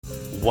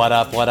What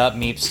up,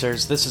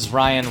 Meepsters? This is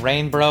Ryan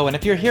Rainbro, and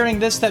if you're hearing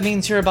this, that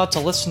means you're about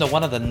to listen to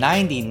one of the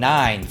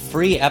 99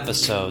 free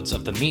episodes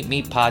of the Meet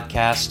Me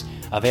podcast,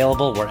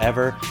 available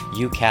wherever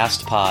you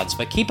cast pods.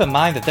 But keep in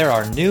mind that there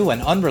are new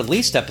and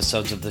unreleased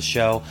episodes of the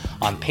show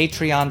on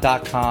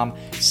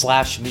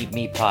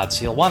patreon.com/meetmepod.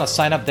 So you'll want to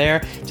sign up there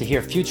to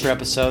hear future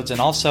episodes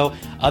and also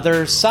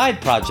other side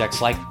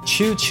projects like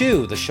Choo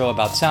Choo, the show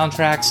about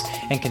soundtracks,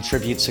 and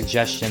contribute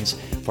suggestions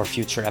for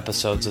future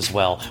episodes as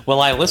well. Will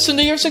I listen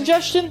to your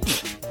suggestion?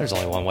 There's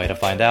only one way to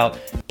find out.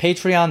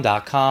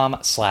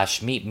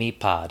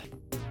 Patreon.com/meetmepod.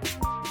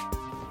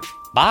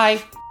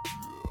 Bye!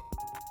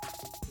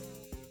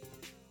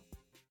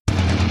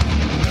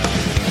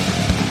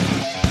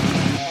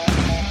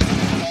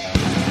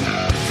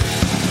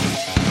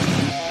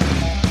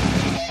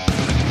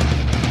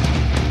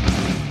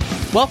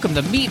 Welcome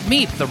to Meet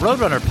Meet, the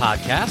Roadrunner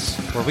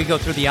podcast, where we go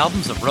through the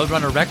albums of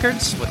Roadrunner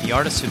records with the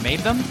artists who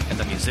made them and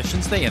the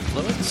musicians they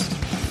influenced.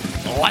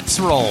 Let's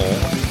roll!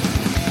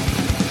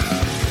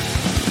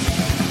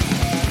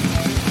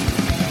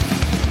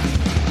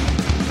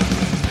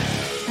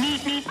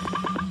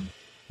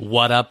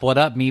 What up,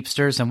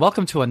 Meepsters, and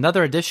welcome to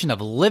another edition of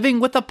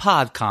Living with the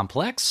Pod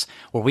Complex,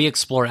 where we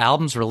explore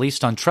albums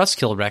released on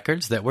Trustkill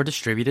Records that were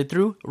distributed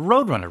through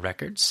Roadrunner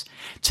Records.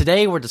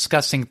 Today, we're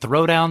discussing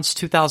Throwdown's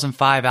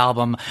 2005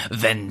 album,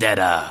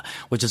 Vendetta,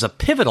 which is a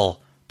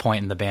pivotal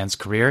point in the band's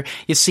career.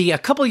 You see, a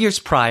couple years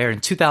prior, in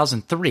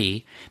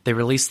 2003, they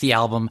released the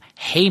album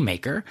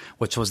Haymaker,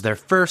 which was their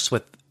first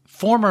with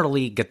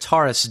formerly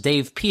guitarist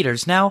Dave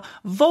Peters, now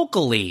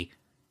vocalist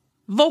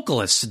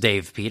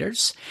Dave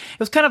Peters. It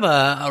was kind of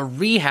a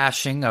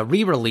rehashing, a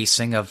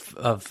re-releasing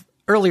of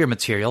earlier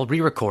material,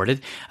 re-recorded,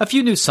 a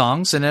few new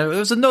songs, and it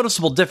was a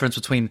noticeable difference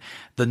between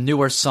the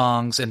newer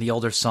songs and the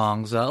older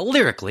songs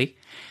lyrically.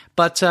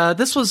 But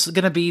this was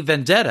going to be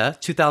Vendetta.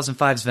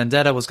 2005's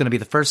Vendetta was going to be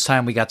the first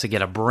time we got to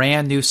get a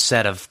brand new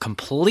set of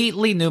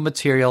completely new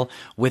material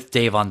with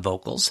Dave on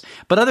vocals.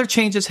 But other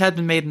changes had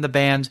been made in the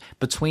band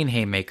between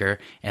Haymaker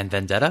and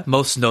Vendetta,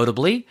 most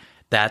notably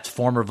that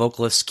former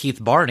vocalist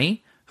Keith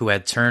Barney, who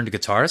had turned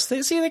guitarist.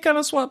 They kind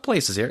of swap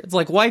places here. It's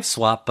like wife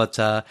swap, but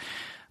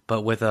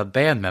with a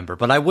band member.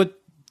 But I would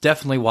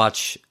definitely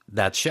watch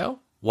that show.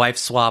 Wife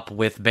swap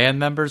with band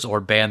members or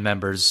band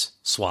members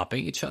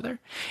swapping each other.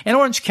 And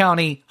Orange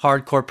County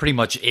hardcore pretty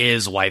much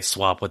is wife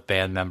swap with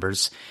band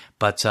members,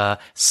 but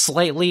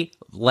slightly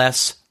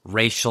less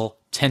racial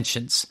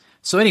tensions.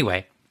 So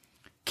anyway,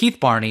 Keith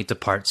Barney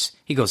departs.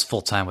 He goes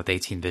full-time with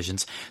 18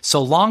 Visions.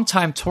 So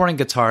longtime touring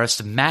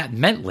guitarist Matt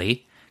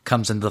Mentley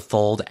comes into the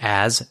fold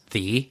as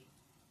the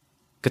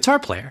guitar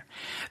player.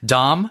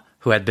 Dom,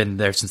 who had been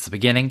there since the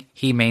beginning,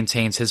 he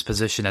maintains his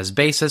position as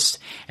bassist,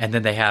 and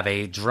then they have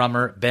a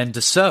drummer, Ben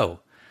DeSoe,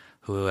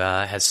 who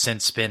has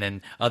since been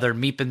in other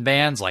Meepin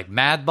bands like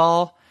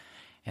Madball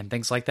and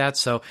things like that.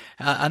 So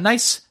a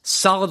nice,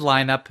 solid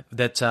lineup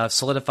that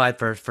solidified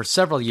for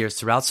several years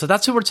throughout. So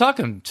that's who we're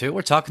talking to.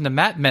 We're talking to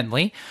Matt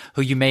Mentley,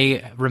 who you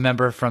may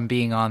remember from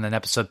being on an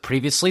episode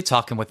previously,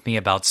 talking with me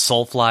about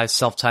Soulfly's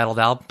self-titled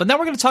album. But now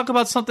we're going to talk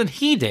about something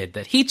he did,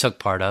 that he took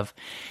part of,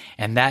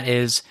 and that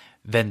is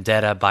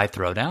Vendetta by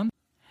Throwdown.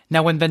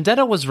 Now, when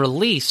Vendetta was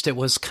released, it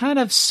was kind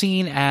of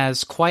seen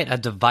as quite a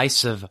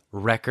divisive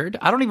record.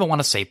 I don't even want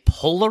to say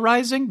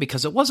polarizing,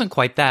 because it wasn't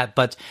quite that,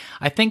 but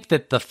I think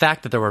that the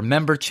fact that there were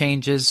member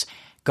changes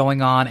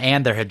going on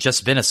and there had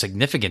just been a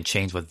significant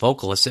change with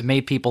vocalists, it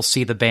made people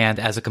see the band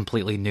as a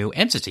completely new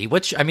entity,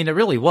 which, I mean, it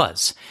really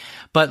was.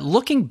 But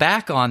looking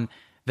back on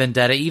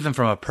Vendetta, even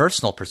from a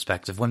personal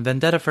perspective, when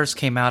Vendetta first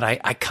came out, I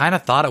kind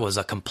of thought it was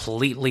a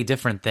completely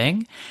different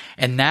thing.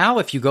 And now,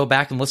 if you go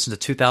back and listen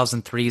to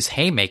 2003's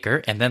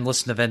Haymaker and then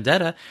listen to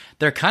Vendetta,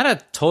 they're kind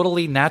of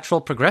totally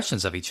natural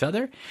progressions of each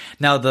other.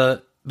 Now,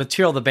 the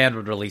material the band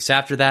would release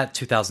after that,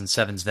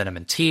 2007's Venom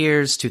and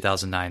Tears,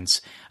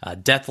 2009's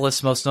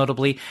Deathless, most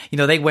notably,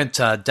 they went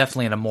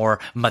definitely in a more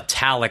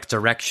metallic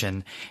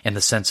direction in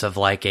the sense of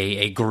like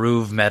a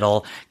groove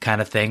metal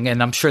kind of thing.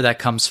 And I'm sure that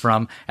comes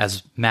from,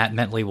 as Matt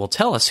Mentley will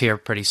tell us here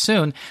pretty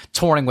soon,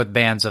 touring with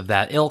bands of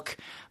that ilk.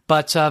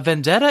 But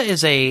Vendetta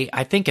is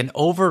I think an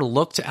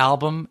overlooked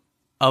album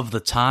of the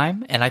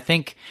time, and I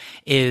think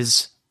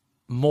is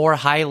more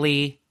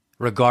highly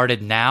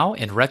regarded now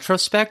in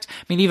retrospect.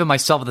 I mean, even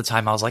myself at the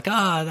time, I was like,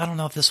 I don't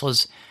know if this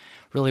was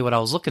really what I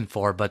was looking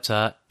for. But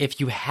if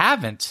you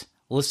haven't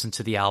listened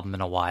to the album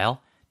in a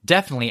while,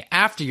 definitely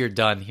after you're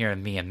done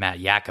hearing me and Matt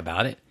yak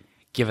about it,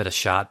 give it a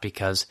shot,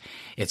 because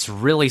it's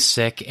really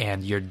sick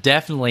and you're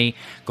definitely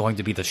going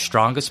to be the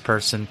strongest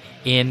person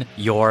in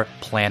your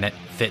Planet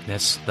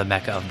Fitness, the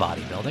mecca of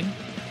bodybuilding.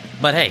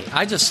 But hey,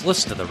 I just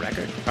listened to the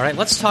record. All right,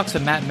 let's talk to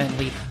Matt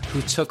Mentley,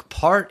 who took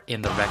part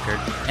in the record,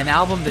 an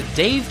album that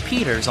Dave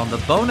Peters on the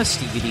bonus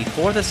DVD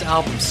for this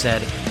album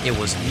said it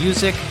was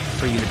music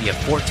for you to be a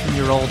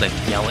 14-year-old and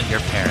yell at your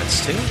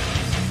parents to. You're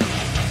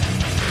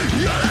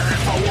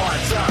living for one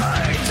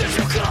thing. Did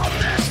you come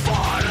this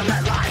far to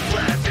let life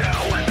live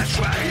you and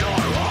betray your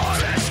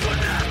heart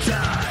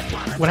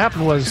disconnected? What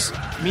happened was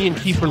me and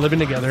Keith were living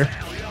together,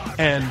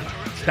 and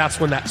that's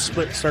when that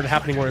split started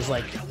happening, where it's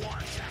like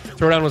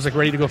Throwdown was like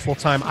ready to go full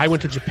time. I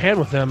went to Japan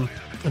with them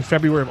in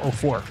February of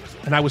 2004,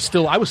 and I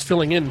was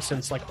filling in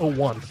since like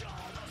 2001.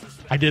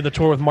 I did the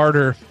tour with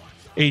Martyr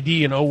AD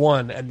in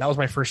 2001, and that was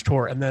my first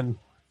tour. And then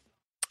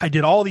I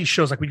did all these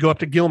shows. Like we'd go up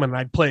to Gilman and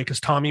I'd play because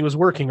Tommy was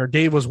working or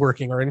Dave was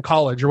working or in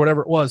college or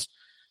whatever it was.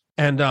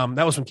 And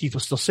that was when Keith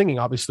was still singing,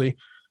 obviously.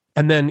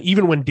 And then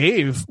even when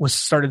Dave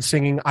started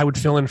singing, I would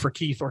fill in for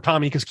Keith or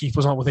Tommy because Keith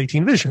was on with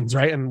 18 Visions,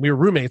 right? And we were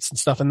roommates and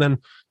stuff. And then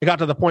it got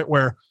to the point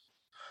where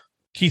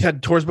Keith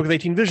had tours booked with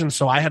 18 Visions,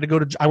 so I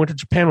went to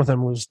Japan with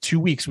him. It was 2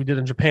 weeks we did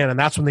in Japan, and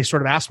that's when they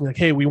sort of asked me, like,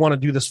 hey, we want to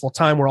do this full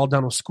time. We're all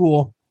done with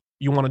school.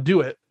 You want to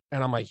do it?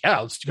 And I'm like,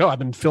 yeah, let's go. I've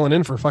been filling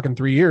in for fucking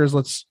 3 years.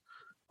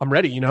 I'm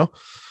ready,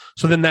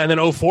 So then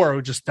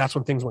 2004, that's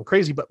when things went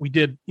crazy. But we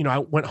did, I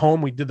went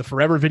home. We did the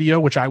Forever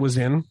video, which I was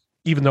in,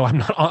 even though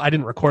I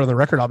didn't record on the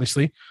record,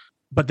 obviously.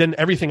 But then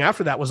everything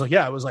after that was like,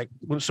 it was like,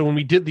 so when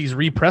we did these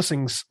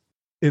repressings,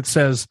 it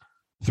says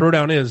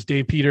Throwdown is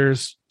Dave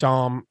Peters,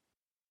 Dom,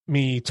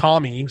 me,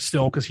 Tommy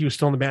still, because he was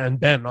still in the band, and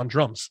Ben on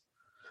drums.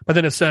 But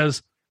then it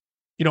says,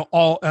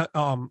 all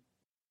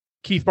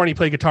Keith Barney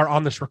played guitar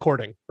on this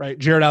recording, right?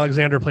 Jared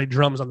Alexander played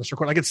drums on this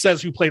recording. Like it says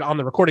who played on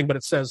the recording, but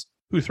it says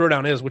who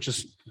Throwdown is, which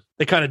is,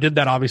 they kind of did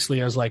that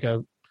obviously as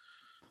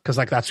because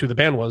that's who the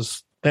band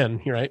was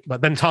then, right? But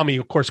then Tommy,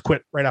 of course,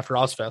 quit right after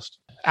Ozfest.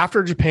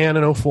 After Japan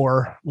in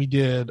 2004, we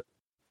did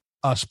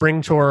a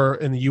spring tour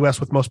in the US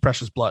with Most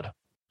Precious Blood.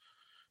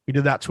 We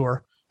did that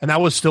tour, and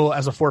that was still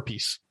as a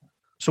 4-piece.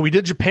 So we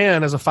did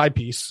Japan as a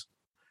 5-piece,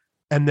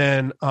 and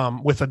then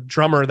with a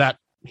drummer that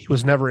he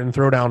was never in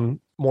Throwdown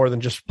more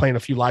than just playing a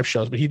few live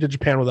shows, but he did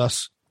Japan with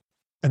us.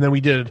 And then we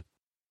did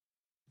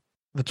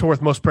the tour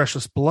with Most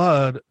Precious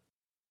Blood.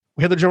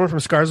 We had the drummer from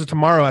Scars of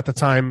Tomorrow at the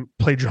time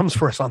play drums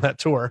for us on that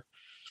tour.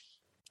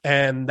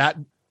 And that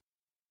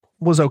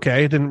was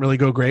okay. It didn't really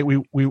go great.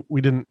 We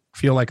didn't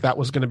feel like that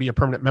was going to be a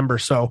permanent member.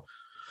 So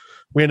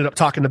we ended up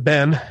talking to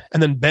Ben,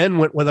 and then Ben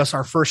went with us.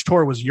 Our first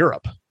tour was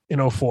Europe in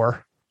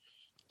 2004.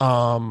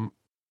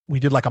 We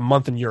did like a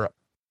month in Europe.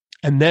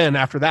 And then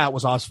after that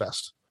was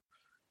Ozfest.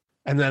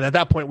 And then at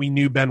that point we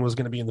knew Ben was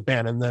going to be in the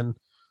band. And then,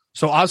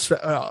 so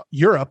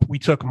Europe, we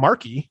took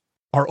Marky,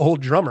 our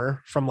old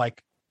drummer from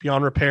like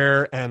Beyond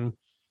Repair and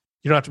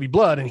You Don't Have to Be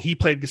Blood. And he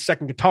played the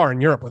second guitar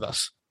in Europe with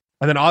us.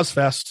 And then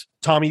Ozfest,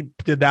 Tommy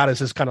did that as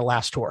his kind of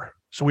last tour.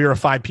 So we were a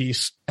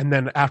 5-piece. And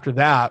then after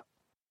that,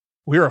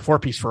 we were a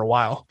 4-piece for a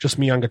while, just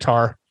me on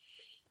guitar.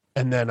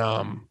 And then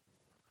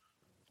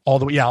all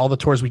the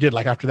tours we did,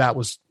 like after that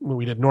was when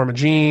we did Norma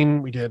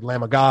Jean, we did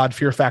Lamb of God,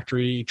 Fear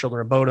Factory,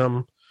 Children of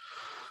Bodom.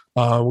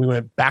 We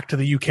went back to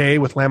the UK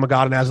with Lamb of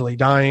God and As I Lay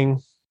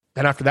Dying.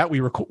 And after that,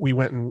 we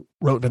went and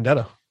wrote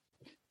Vendetta.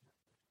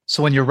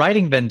 So when you're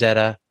writing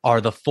Vendetta,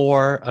 are the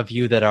 4 of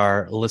you that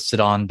are listed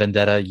on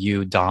Vendetta,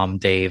 you, Dom,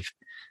 Dave,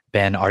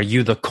 Ben, are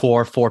you the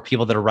core 4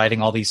 people that are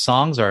writing all these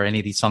songs, or are any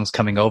of these songs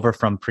coming over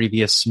from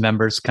previous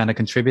members kind of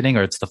contributing,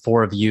 or it's the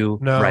 4 of you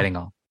writing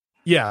all?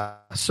 Yeah.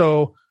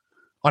 So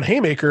on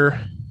Haymaker,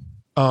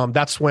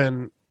 that's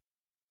when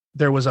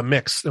there was a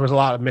mix. There was a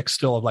lot of mix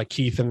still of like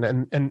Keith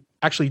and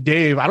actually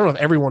Dave. I don't know if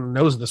everyone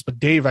knows this, but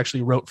Dave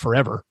actually wrote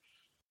Forever,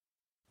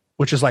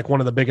 which is like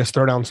one of the biggest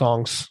Throwdown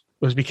songs.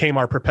 It became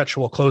our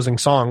perpetual closing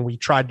song. We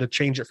tried to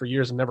change it for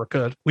years and never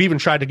could. We even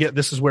tried to get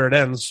This Is Where It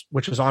Ends,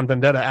 which is on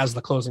Vendetta, as the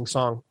closing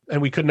song,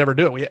 and we could never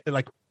do it.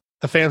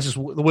 The fans just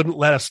wouldn't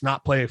let us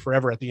not play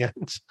Forever at the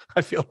end,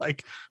 I feel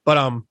like.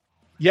 But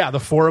the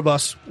 4 of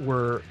us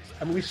were.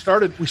 I mean, we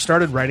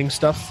started writing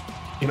stuff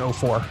in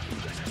 2004,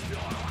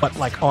 but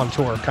like on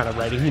tour kind of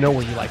writing.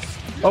 Where you like,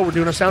 oh, we're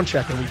doing a sound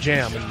check and we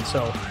jam, and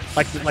so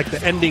like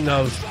the ending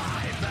of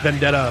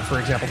Vendetta, for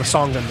example, the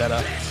song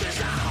Vendetta.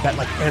 That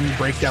like end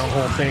breakdown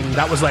whole thing,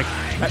 that was like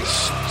that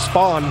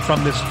spawned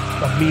from this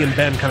of me and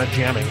Ben kind of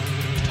jamming.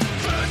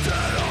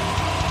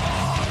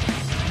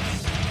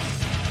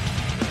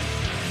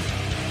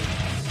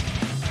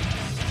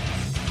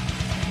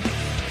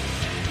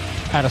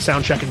 Had a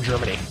sound check in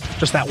Germany,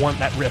 just that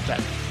riff, that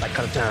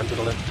kind of down,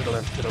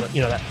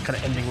 that kind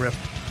of ending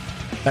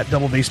riff, that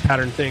double bass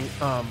pattern thing,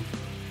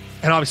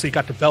 and obviously it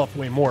got developed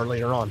way more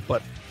later on,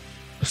 but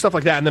stuff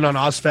like that. And then on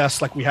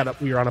Ozfest, like we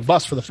were on a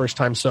bus for the first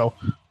time, so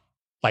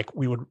like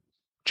we would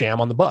jam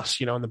on the bus,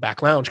 in the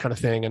back lounge kind of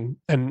thing.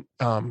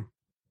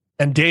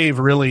 And Dave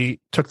really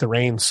took the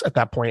reins at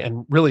that point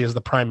and really is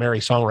the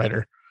primary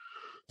songwriter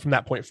from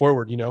that point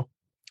forward,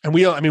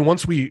 And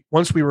once we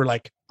were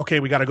like, okay,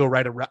 we got to go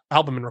write an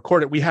album and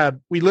record it.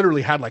 We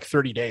literally had like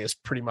 30 days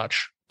pretty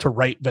much to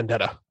write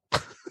Vendetta.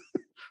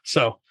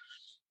 So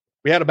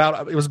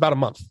it was about a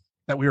month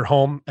that we were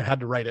home and had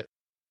to write it.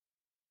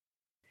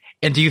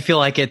 And do you feel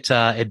like it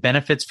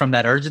benefits from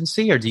that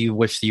urgency, or do you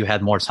wish that you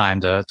had more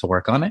time to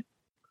work on it?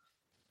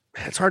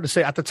 It's hard to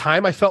say. At the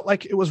time, I felt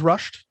like it was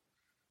rushed,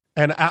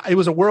 and it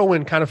was a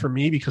whirlwind kind of for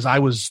me because I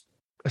was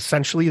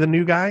essentially the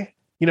new guy.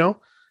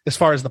 As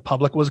far as the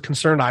public was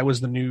concerned, I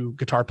was the new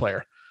guitar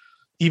player.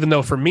 Even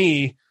though for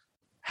me,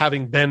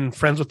 having been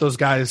friends with those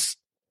guys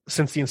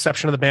since the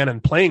inception of the band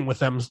and playing with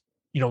them,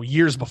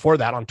 years before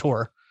that on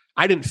tour,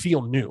 I didn't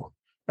feel new,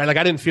 right? Like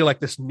I didn't feel like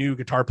this new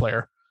guitar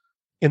player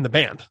in the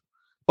band.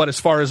 But as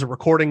far as the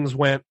recordings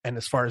went and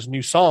as far as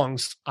new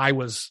songs, I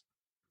was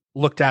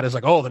looked at as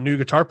like, oh, the new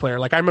guitar player.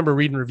 Like I remember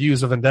reading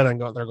reviews of Vendetta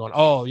and they're going,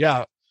 oh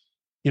yeah,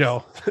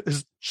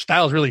 his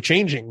style is really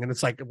changing. And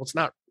it's like, well, it's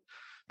not.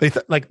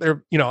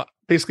 They're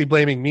basically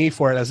blaming me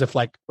for it as if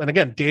like, and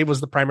again, Dave was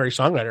the primary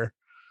songwriter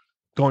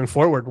going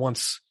forward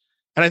once.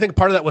 And I think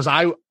part of that was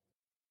like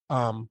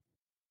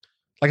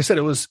I said,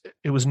 it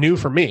was new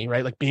for me,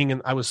 right? Like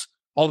I was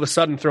all of a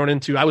sudden thrown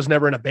into, I was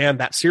never in a band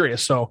that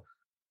serious. So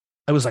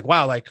I was like,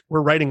 wow, like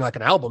we're writing like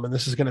an album and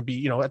this is going to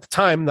be, at the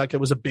time, like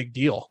it was a big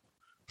deal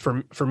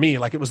for me.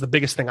 Like it was the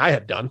biggest thing I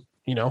had done.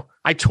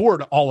 I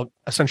toured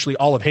essentially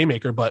all of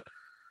Haymaker, but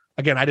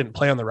again, I didn't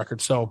play on the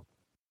record. So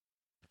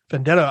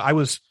Vendetta, I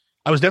was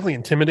definitely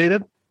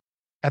intimidated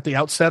at the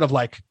outset of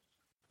like,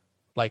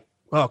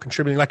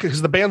 contributing, like,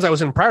 because the bands I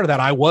was in prior to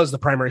that, I was the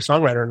primary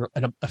songwriter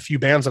in a few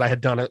bands that I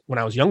had done it when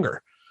I was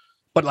younger.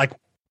 But like,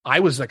 I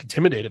was like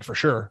intimidated for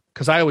sure.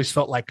 Cause I always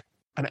felt like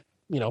an,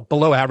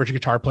 below average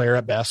guitar player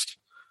at best,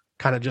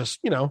 kind of just,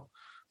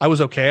 I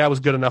was okay. I was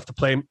good enough to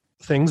play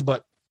things,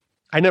 but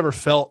I never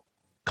felt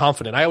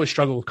confident. I always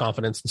struggled with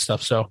confidence and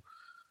stuff. So,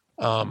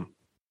 but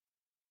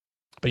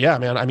yeah,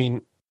 man, I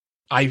mean,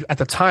 at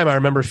the time I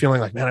remember feeling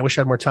like, man, I wish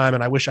I had more time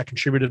and I wish I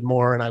contributed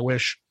more and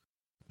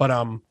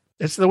but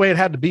it's the way it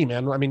had to be,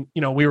 man. I mean,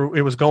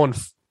 it was going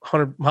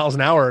 100 miles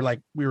an hour. Like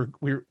we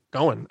were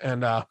going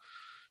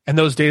and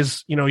those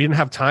days, you didn't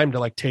have time to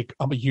like take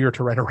a year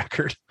to write a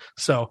record.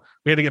 So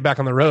we had to get back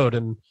on the road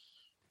and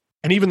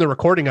even the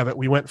recording of it,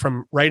 we went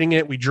from writing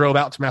it, we drove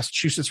out to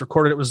Massachusetts,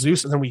 recorded it with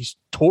Zeus, and then we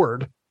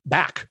toured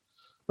back.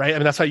 Right. I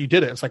mean, that's how you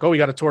did it. It's like, oh, we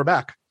got to tour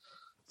back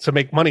to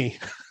make money.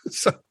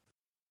 So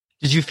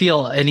did you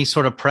feel any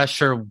sort of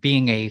pressure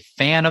being a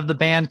fan of the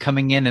band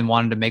coming in and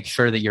wanting to make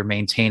sure that you're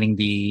maintaining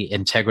the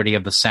integrity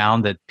of the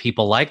sound that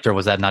people liked, or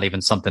was that not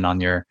even something on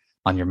your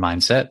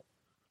mindset?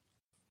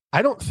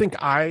 I don't think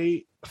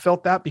I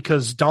felt that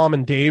because Dom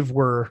and Dave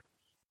were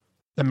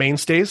the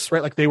mainstays,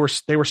 right? Like they were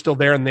still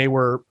there and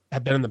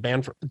had been in the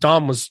band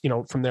Dom was,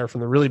 from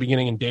the really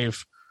beginning, and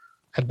Dave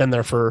had been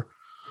there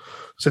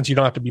since You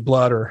Don't Have to Be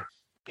Blood, or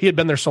he had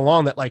been there so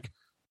long that like,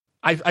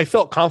 I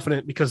felt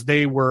confident because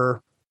they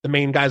were the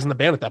main guys in the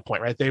band at that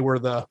point, right? They were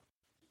the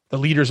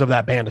leaders of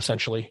that band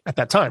essentially at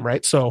that time,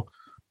 right? So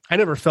I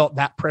never felt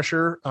that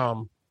pressure.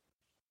 And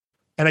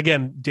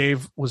again,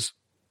 Dave was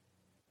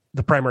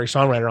the primary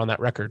songwriter on that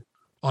record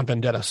on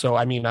Vendetta. So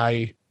I mean,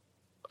 I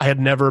had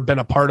never been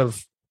a part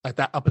of like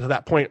that up to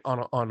that point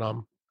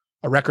on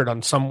a record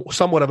on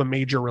somewhat of a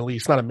major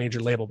release, not a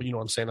major label, but you know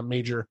what I'm saying,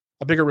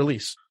 a bigger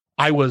release.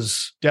 I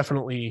was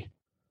definitely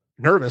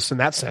nervous in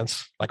that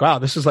sense. Like, wow,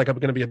 this is like going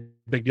to be a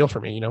big deal for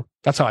me.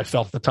 That's how I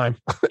felt at the time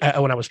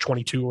when I was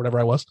 22 or whatever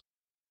I was.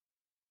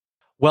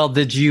 Well,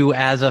 did you,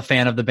 as a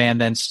fan of the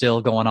band, then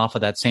still going off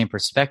of that same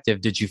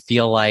perspective, did you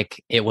feel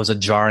like it was a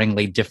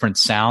jarringly different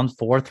sound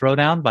for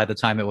Throwdown by the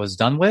time it was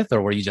done with,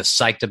 or were you just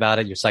psyched about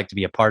it? You're psyched to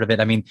be a part of it.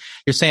 I mean,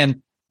 you're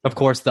saying, of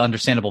course, the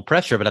understandable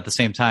pressure, but at the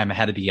same time, it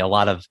had to be a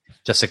lot of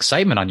just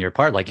excitement on your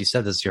part. Like you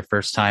said, this is your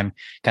first time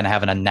kind of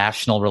having a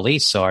national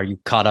release. So are you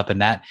caught up in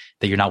that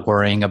you're not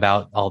worrying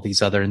about all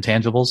these other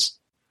intangibles?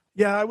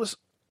 Yeah,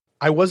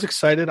 I was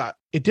excited.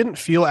 It didn't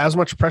feel as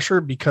much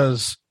pressure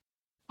because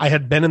I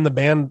had been in the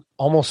band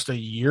almost a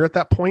year at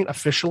that point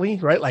officially,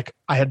 right? Like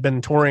I had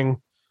been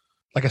touring,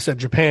 like I said,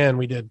 Japan,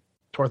 we did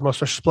tour with Most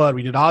Precious Blood,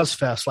 we did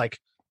Ozfest, like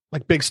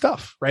big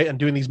stuff, right? And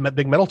doing these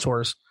big metal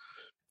tours.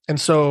 And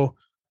so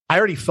I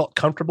already felt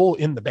comfortable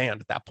in the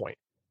band at that point.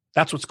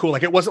 That's what's cool.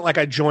 Like it wasn't like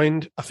I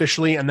joined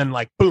officially and then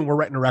like, boom, we're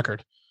writing a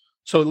record.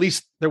 So at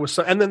least there was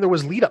some, and then there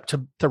was lead up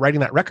to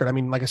writing that record. I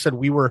mean, like I said,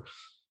 we were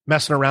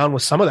messing around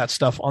with some of that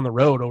stuff on the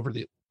road over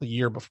the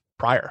year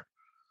prior.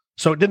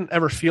 So it didn't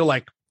ever feel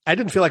like, I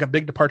didn't feel like a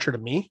big departure to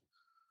me.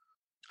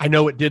 I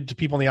know it did to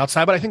people on the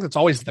outside, but I think that's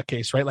always the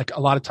case, right? Like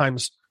a lot of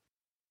times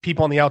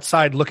people on the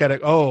outside look at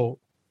it, oh,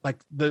 like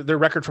their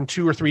record from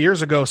 2 or 3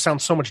 years ago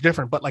sounds so much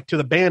different, but like to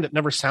the band, it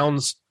never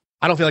sounds,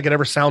 I don't feel like it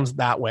ever sounds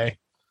that way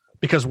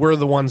because we're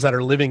the ones that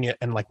are living it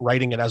and like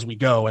writing it as we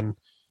go. And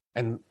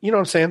you know what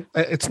I'm saying?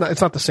 It's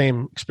not the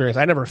same experience.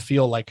 I didn't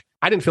feel like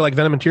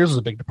Venom and Tears was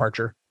a big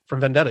departure from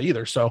Vendetta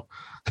either. So,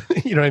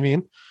 you know what I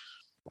mean?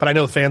 But I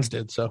know the fans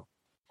did. So.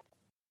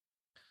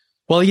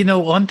 Well,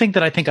 one thing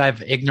that I think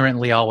I've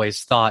ignorantly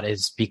always thought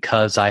is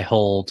because I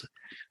hold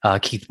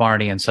Keith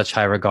Barney in such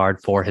high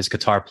regard for his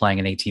guitar playing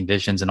in 18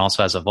 Visions and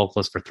also as a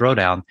vocalist for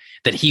Throwdown,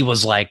 that he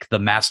was like the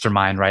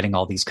mastermind writing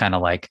all these kind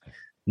of like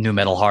new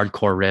metal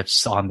hardcore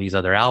riffs on these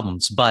other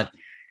albums. But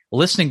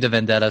listening to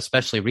Vendetta,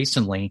 especially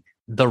recently,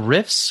 the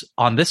riffs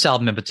on this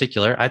album in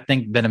particular, I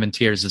think Venom and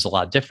Tears is a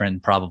lot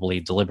different, probably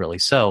deliberately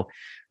so.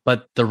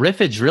 But the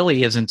riffage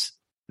really isn't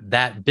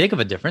that big of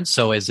a difference.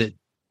 So is it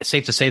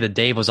safe to say that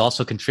Dave was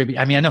also contributing?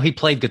 I mean, I know he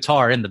played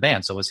guitar in the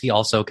band, so was he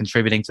also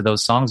contributing to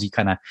those songs? You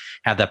kind of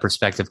have that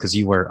perspective because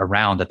you were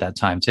around at that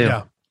time too.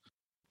 Yeah,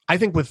 I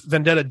think with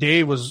Vendetta,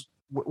 Dave was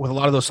with a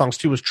lot of those songs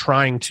too, was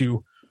trying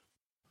to,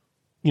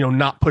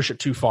 not push it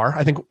too far.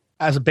 I think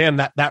as a band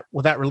that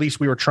with that release,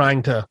 we were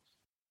trying to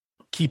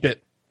keep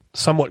it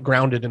somewhat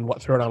grounded in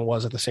what Throwdown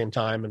was at the same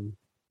time. And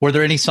Were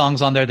there any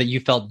songs on there that you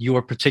felt you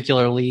were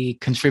particularly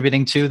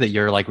contributing to that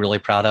you're like really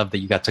proud of that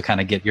you got to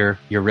kind of get your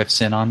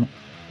riffs in on?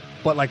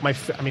 But like my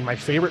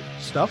favorite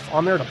stuff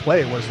on there to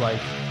play was like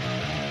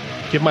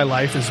 "Give My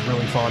Life" is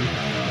really fun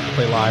to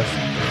play live.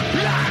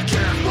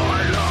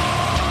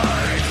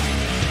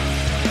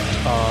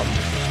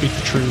 "Speak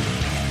the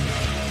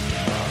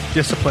Truth,"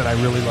 "Discipline." I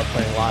really love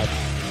playing live.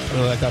 I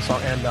really like that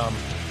song. And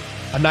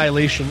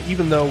 "Annihilation,"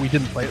 even though we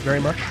didn't play it very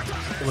much,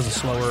 it was a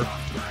slower.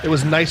 It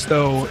was nice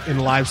though in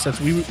live sets.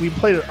 We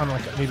played it on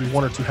like maybe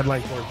one or two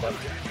headline tours, but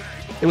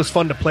it was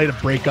fun to play to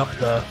break up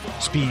the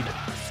speed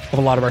of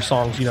a lot of our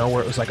songs, you know,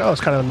 where it was like, oh,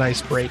 it's kind of a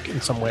nice break in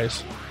some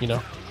ways, you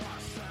know,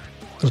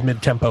 those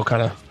mid-tempo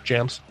kind of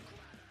jams.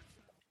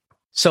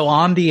 So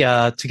on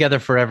the Together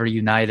Forever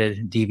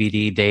United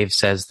DVD, Dave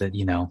says that,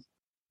 you know,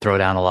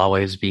 Throwdown will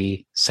always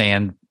be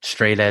saying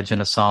straight edge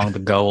in a song. The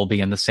Go will be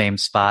in the same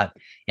spot.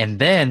 And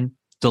then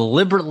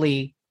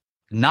deliberately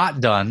not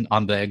done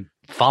on the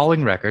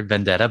following record,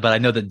 Vendetta, but I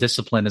know that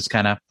Discipline is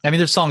kind of, I mean,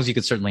 there's songs you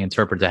could certainly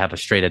interpret to have a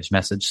straight edge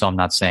message. So I'm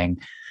not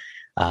saying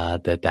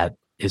that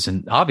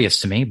isn't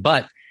obvious to me,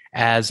 but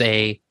as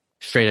a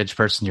straight edge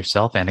person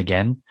yourself, and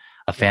again,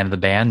 a fan of the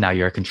band, now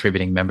you're a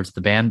contributing member to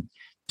the band.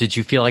 Did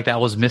you feel like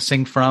that was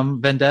missing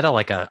from Vendetta,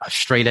 like a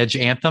straight edge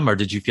anthem, or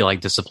did you feel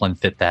like Discipline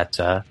fit that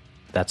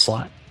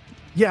slot?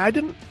 Yeah,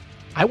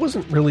 I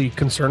wasn't really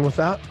concerned with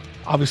that.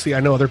 Obviously, I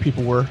know other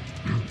people were.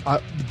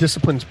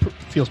 Discipline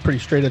feels pretty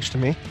straight edge to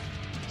me,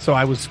 so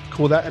I was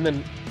cool with that. And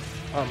then,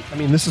 I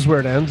mean, This Is Where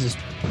It Ends is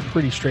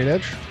pretty straight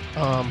edge.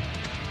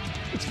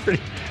 It's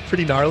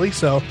pretty gnarly.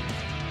 So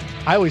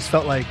I always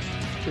felt like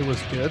it was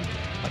good.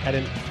 Like I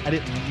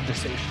didn't need to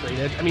say straight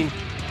edge. I mean,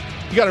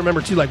 you got to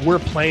remember too, like we're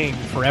playing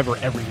forever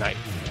every night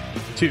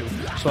too.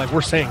 So like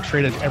we're saying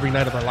straight edge every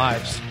night of our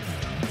lives,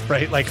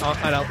 right? Like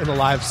in a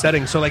live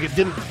setting. So like it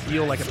didn't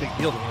feel like a big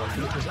deal to me. Like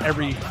it was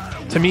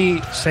to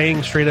me,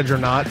 saying straight edge or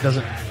not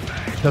doesn't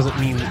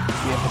mean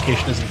the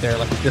implication isn't there.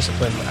 Like with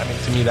Discipline, I mean,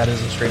 to me that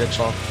is a straight edge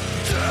song.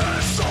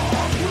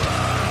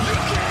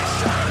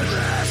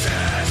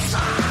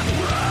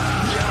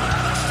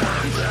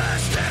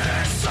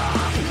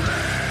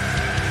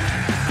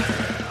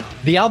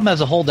 The album as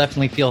a whole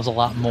definitely feels a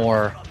lot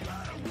more,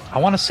 I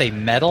want to say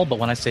metal, but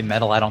when I say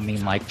metal, I don't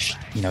mean like,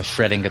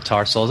 shredding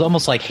guitar solos.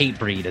 Almost like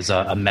Hatebreed is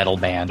a metal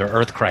band, or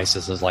Earth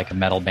Crisis is like a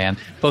metal band.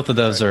 Both of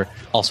those are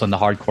also in the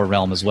hardcore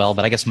realm as well,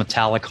 but I guess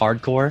metallic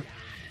hardcore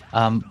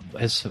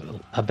is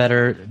a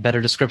better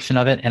description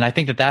of it. And I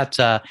think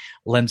that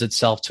lends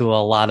itself to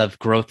a lot of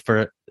growth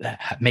for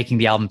making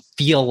the album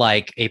feel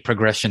like a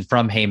progression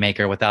from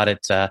Haymaker without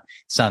it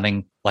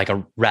sounding like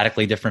a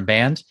radically different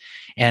band.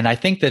 And I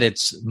think that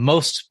it's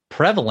most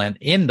prevalent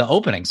in the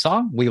opening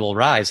song, We Will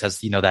Rise, has,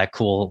 that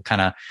cool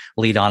kind of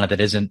lead on it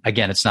that isn't,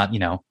 again, it's not,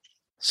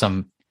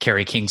 some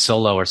Kerry King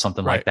solo or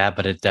something like that,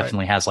 but it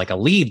definitely has like a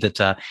lead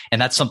that,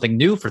 and that's something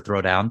new for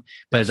Throwdown,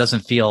 but it doesn't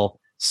feel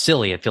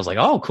silly. It feels like,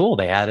 oh, cool,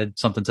 they added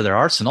something to their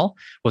arsenal.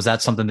 Was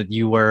that something that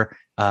you were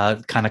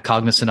kind of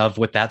cognizant of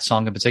with that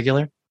song in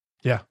particular?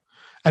 Yeah.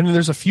 I mean,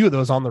 there's a few of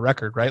those on the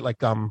record, right?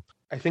 Like, I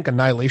think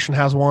Annihilation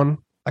has one,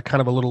 like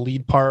kind of a little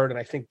lead part, and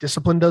I think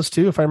Discipline does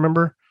too, if I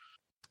remember.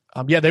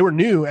 Yeah, they were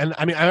new, and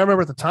I mean, I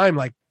remember at the time,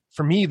 like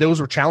for me,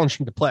 those were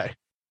challenging to play,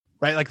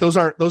 right? Like those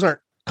aren't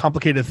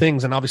complicated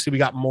things, and obviously we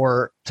got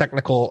more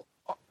technical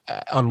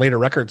on later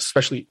records,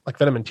 especially like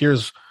Venom and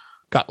Tears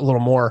got a little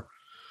more.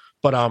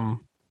 But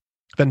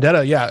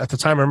Vendetta, yeah, at the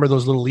time, I remember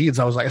those little leads.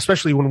 I was like,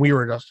 especially when we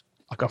were just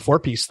like a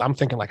 4-piece, I'm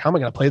thinking like, how am I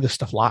going to play this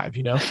stuff live?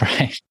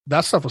 Right.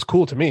 That stuff was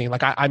cool to me.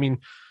 Like I mean,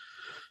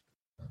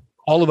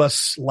 all of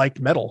us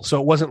liked metal,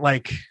 so it wasn't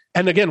like.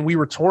 And again, we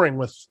were touring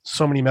with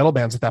so many metal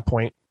bands at that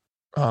point.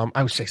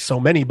 I would say so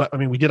many, but I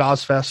mean, we did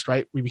Ozfest,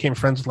 right? We became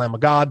friends with Lamb of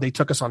God. They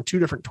took us on 2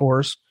 different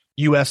tours,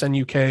 US and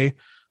UK.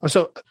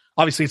 So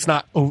obviously it's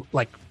not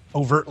like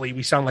overtly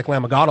we sound like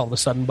Lamb of God all of a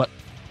sudden, but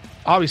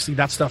obviously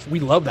that stuff, we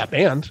love that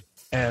band.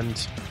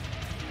 And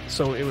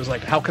so it was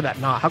like, how could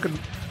that not, how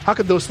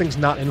could those things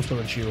not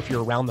influence you if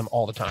you're around them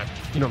all the time?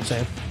 You know what I'm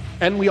saying?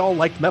 And we all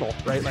liked metal,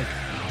 right? Like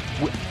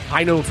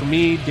I know for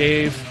me,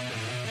 Dave,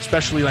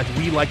 especially, like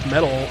we liked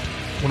metal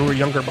when we were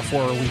younger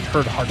before we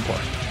heard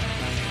hardcore.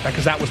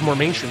 Because that was more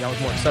mainstream, that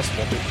was more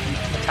accessible.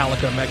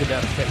 Metallica,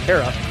 Megadeth,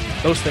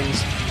 Pantera, those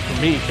things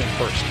for me came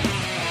first.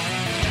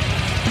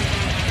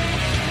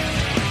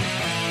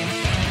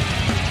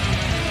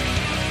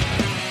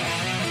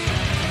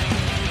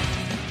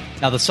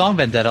 Now, the song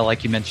Vendetta,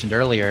 like you mentioned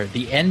earlier,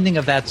 the ending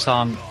of that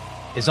song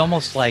is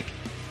almost like,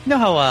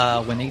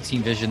 how when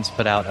 18 Visions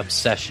put out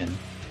Obsession,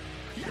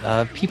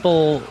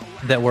 people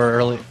that were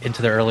early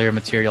into their earlier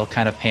material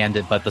kind of panned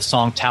it, but the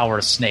song Tower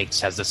of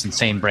Snakes has this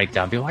insane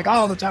breakdown. People are like,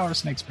 oh, the Tower of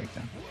Snakes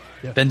breakdown.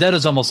 Yeah.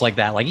 Vendetta's almost like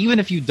that. Like, even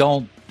if you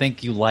don't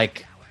think you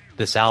like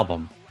this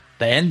album,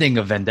 the ending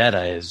of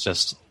Vendetta is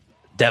just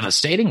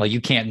devastating. Like, you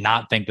can't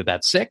not think that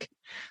that's sick.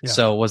 Yeah.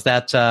 So was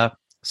that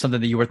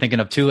something that you were thinking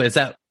of too? Is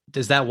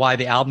that why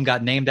the album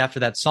got named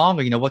after that song?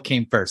 Or, what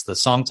came first, the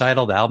song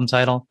title, the album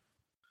title?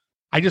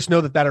 I just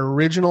know that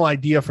original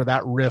idea for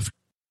that riff,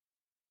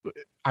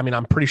 I mean,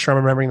 I'm pretty sure I'm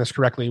remembering this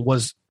correctly,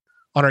 was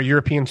on our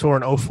European tour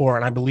in '04,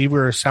 and I believe we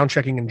were sound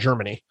checking in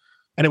Germany,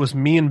 and it was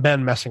me and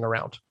Ben messing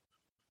around.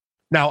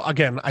 Now,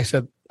 again, I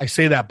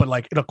say that, but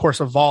like it of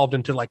course evolved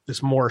into like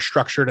this more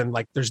structured and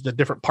like there's the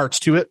different parts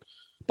to it.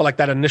 But like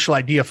that initial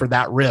idea for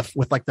that riff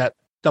with like that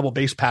double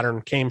bass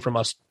pattern came from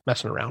us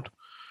messing around.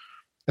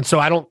 And so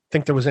I don't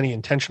think there was any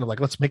intention of like,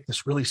 let's make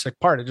this really sick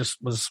part. It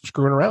just was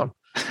screwing around,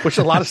 which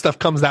a lot of stuff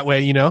comes that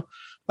way, a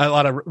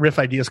lot of riff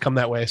ideas come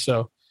that way.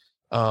 So,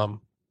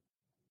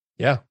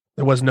 yeah,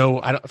 there was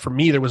for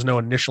me, there was no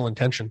initial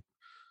intention.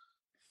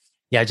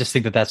 Yeah, I just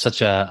think that that's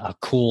such a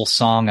cool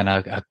song,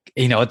 and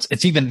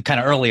it's even kind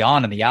of early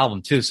on in the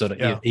album too,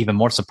 so even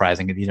more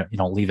surprising that you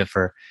don't leave it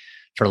for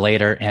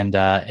later, and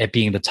it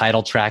being the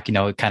title track,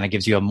 it kind of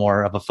gives you a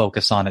more of a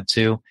focus on it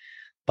too.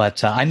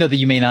 But I know that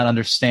you may not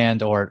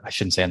understand, or I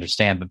shouldn't say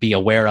understand, but be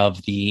aware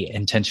of the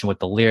intention with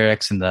the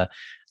lyrics and the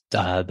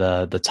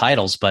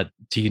titles. But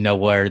do you know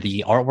where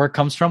the artwork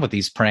comes from with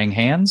these praying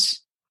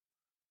hands?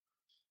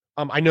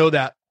 I know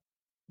that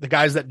the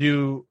guys that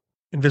do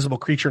Invisible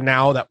Creature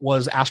now, that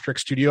was Asterix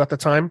Studio at the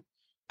time,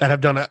 that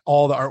have done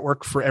all the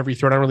artwork for every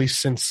Throwdown release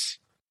since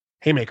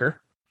Haymaker.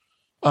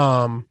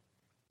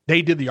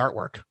 They did the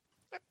artwork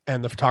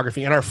and the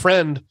photography, and our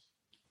friend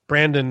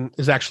Brandon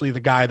is actually the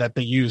guy that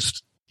they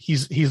used.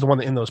 He's the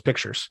one in those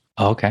pictures.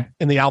 Oh, okay.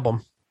 In the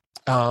album.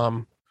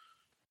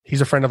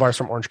 He's a friend of ours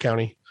from Orange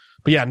County.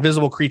 But yeah,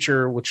 Invisible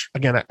Creature, which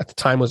again at the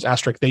time was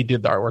Asterix, they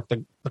did the artwork.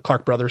 The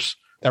Clark brothers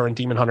that were in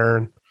Demon Hunter,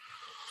 and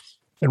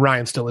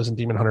Ryan still is in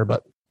Demon Hunter,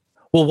 but.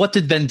 Well, what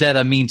did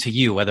Vendetta mean to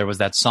you, whether it was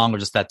that song or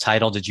just that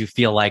title? Did you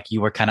feel like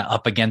you were kind of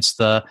up against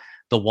the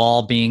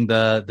wall being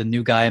the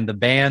new guy in the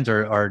band,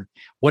 or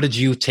what did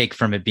you take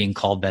from it being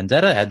called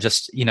Vendetta? Had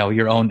just,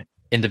 your own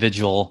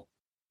individual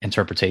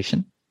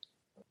interpretation?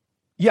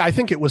 Yeah, I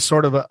think it was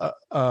sort of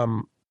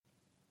a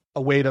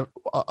way to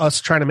us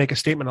trying to make a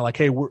statement of like,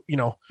 hey, we're,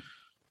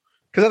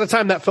 because at the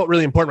time that felt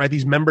really important, right?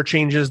 These member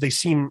changes, they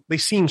seem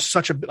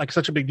such a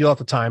big deal at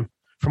the time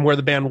from where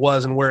the band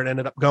was and where it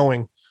ended up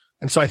going.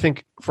 And so I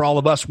think for all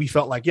of us, we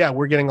felt like, yeah,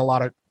 we're getting a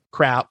lot of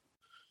crap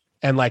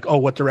and like, oh,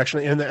 what direction?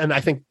 And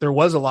I think there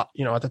was a lot,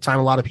 at the time,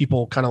 a lot of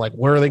people kind of like,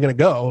 where are they going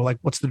to go? Like,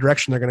 what's the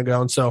direction they're going to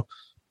go? And so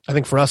I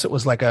think for us, it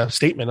was like a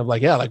statement of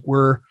like, yeah, like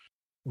we're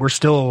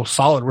still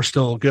solid. We're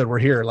still good. We're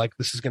here. Like,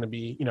 this is going to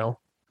be,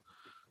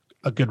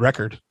 a good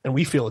record, and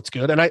we feel it's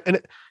good.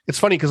 And it's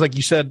funny, cause like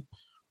you said,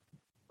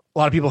 a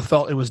lot of people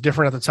felt it was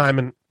different at the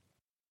time.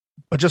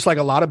 But just like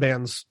a lot of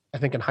bands, I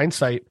think in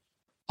hindsight,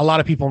 a lot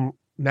of people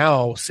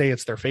now say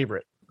it's their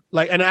favorite.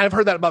 Like, and I've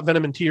heard that about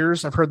Venom and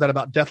Tears. I've heard that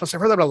about Deathless.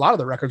 I've heard that about a lot of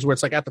the records where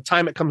it's like at the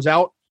time it comes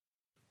out,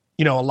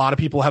 a lot of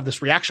people have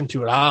this reaction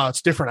to it.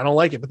 It's different. I don't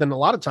like it. But then a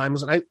lot of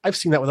times, and I've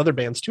seen that with other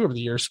bands too over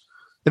the years,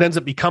 it ends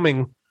up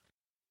becoming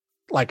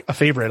like a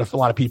favorite of a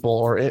lot of people,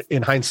 or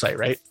in hindsight,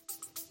 right?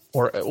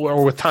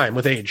 Or with time,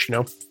 with age,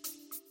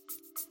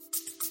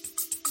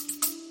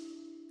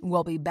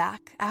 We'll be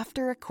back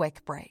after a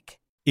quick break.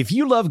 If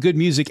you love good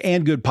music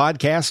and good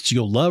podcasts,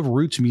 you'll love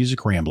Roots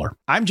Music Rambler.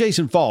 I'm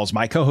Jason Falls.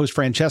 My co-host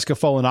Francesca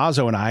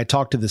Folinazzo and I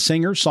talk to the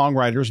singers,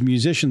 songwriters,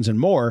 musicians, and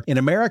more in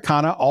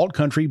Americana,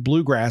 alt-country,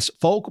 bluegrass,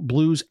 folk,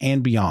 blues,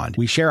 and beyond.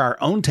 We share our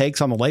own takes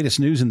on the latest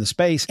news in the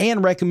space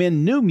and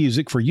recommend new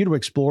music for you to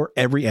explore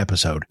every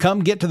episode.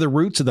 Come get to the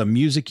roots of the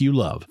music you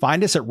love.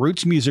 Find us at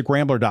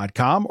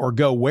rootsmusicrambler.com or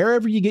go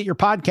wherever you get your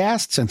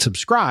podcasts and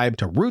subscribe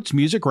to Roots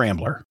Music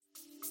Rambler.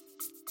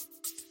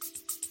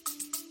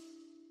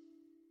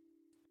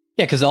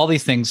 Yeah, because all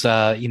these things,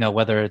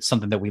 whether it's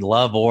something that we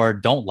love or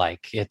don't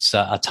like, it's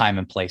a time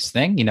and place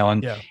thing,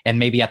 and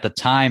maybe at the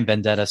time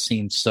Vendetta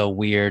seemed so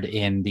weird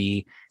in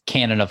the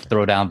canon of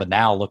Throwdown, but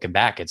now looking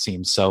back, it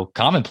seems so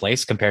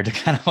commonplace compared to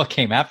kind of what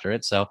came after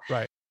it. So,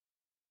 right.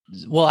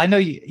 Well, I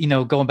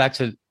know, going back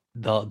to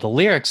the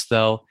lyrics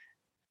though,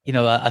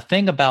 a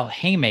thing about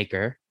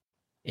Haymaker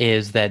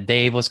is that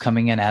Dave was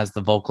coming in as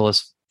the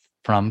vocalist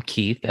from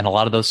Keith, and a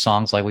lot of those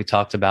songs, like we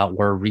talked about,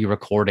 were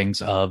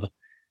re-recordings of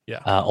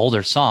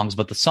older songs,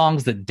 but the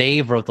songs that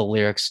Dave wrote the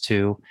lyrics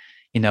to,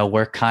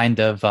 were kind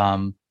of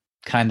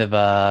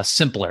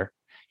simpler,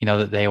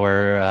 that they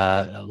were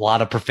a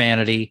lot of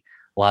profanity,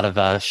 a lot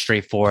of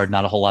straightforward,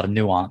 not a whole lot of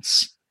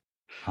nuance.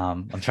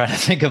 I'm trying to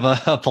think of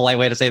a polite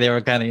way to say they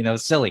were kind of,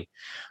 silly,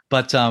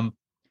 but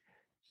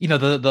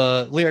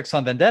the lyrics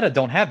on Vendetta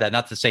don't have that.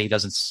 Not to say he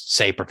doesn't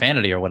say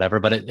profanity or whatever,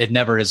 but it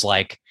never is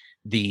like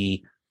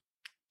the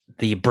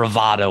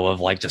bravado of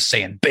like just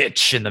saying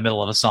bitch in the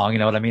middle of a song. You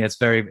know what I mean?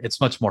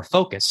 It's much more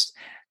focused.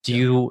 Do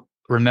you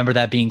remember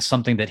that being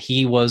something that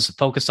he was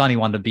focused on? He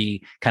wanted to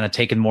be kind of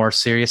taken more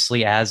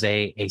seriously as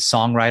a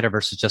songwriter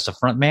versus just a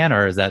front man,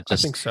 or is that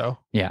just? I think so.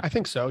 Yeah. I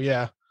think so.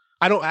 Yeah.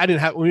 We didn't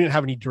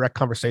have any direct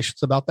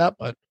conversations about that,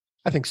 but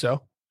I think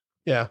so.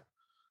 Yeah.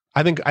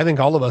 I think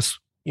all of us,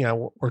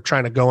 we're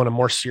trying to go in a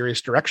more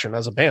serious direction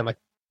as a band. Like,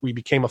 we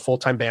became a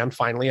full-time band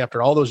finally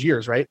after all those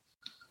years. Right.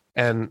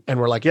 And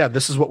we're like, yeah,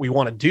 this is what we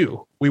want to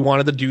do. We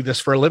wanted to do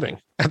this for a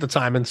living at the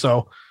time. And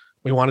so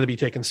we wanted to be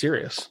taken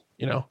serious,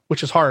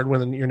 which is hard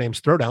when your name's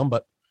Throwdown,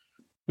 but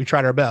we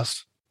tried our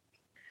best.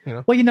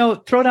 Well,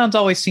 Throwdown's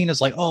always seen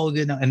as like, oh,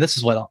 and this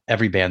is what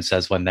every band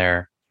says when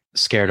they're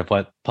scared of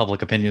what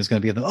public opinion is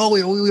going to be. Oh,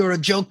 we were a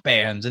joke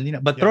band,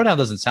 and but Throwdown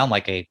doesn't sound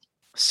like a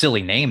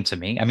silly name to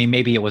me. I mean,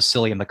 maybe it was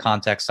silly in the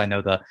context. I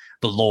know the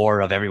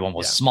lore of everyone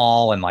was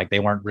small and like they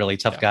weren't really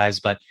tough guys,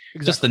 but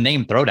just the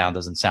name Throwdown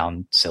doesn't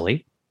sound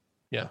silly.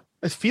 Yeah,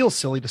 it feels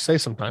silly to say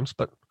sometimes,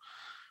 but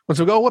when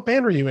someone go, what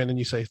band were you in? And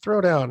you say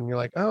Throwdown, and you're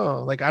like,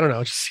 oh, like I don't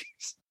know.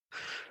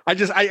 I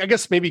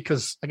guess maybe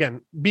because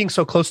again, being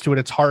so close to it,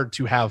 it's hard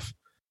to have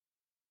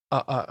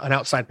an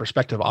outside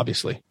perspective,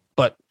 obviously.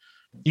 But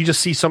you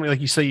just see something like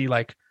you say,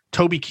 like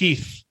Toby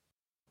Keith,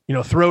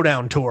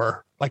 Throwdown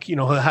tour. Like,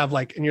 he'll have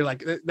like, and you're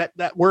like,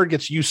 that word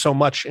gets used so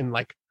much in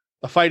like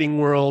the fighting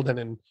world and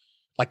in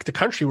like the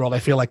country world. I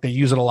feel like they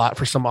use it a lot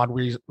for some odd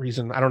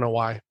reason. I don't know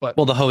why, but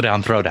the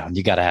hoedown, throwdown,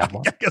 you got to have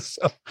one. I guess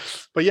so.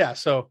 But yeah,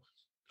 so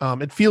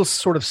it feels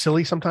sort of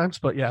silly sometimes,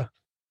 but yeah.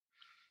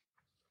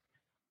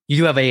 You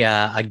do have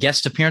a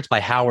guest appearance by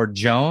Howard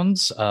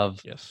Jones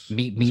of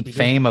Meat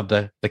fame of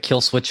the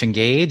Killswitch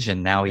Engage.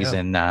 And now he's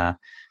in, not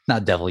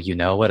Devil,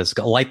 what is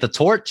it? Light the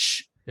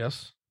Torch.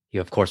 Yes. He,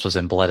 of course, was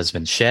in Blood Has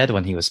Been Shed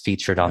when he was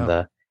featured on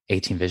the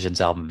 18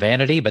 Visions album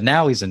Vanity, but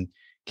now he's in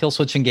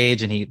Killswitch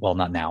Engage, and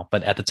not now,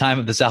 but at the time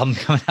of this album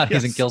coming out,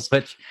 he's in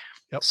Killswitch.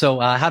 Yep. So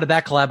how did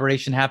that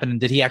collaboration happen? And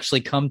did he actually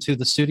come to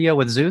the studio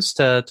with Zeus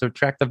to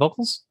track the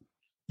vocals?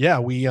 Yeah,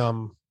 we, at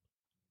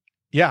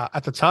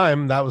the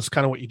time, that was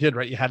kind of what you did,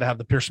 right? You had to have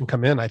the Pearson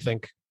come in, I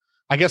think.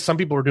 I guess some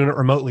people were doing it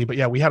remotely, but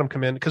yeah, we had him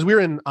come in because we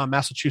were in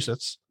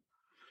Massachusetts.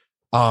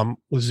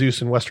 With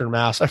Zeus in Western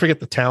Mass. I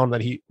forget the town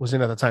that he was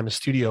in at the time, his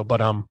studio,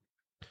 but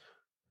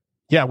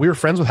we were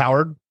friends with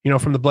Howard,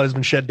 from the Blood Has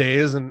Been Shed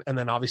days, and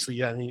then obviously,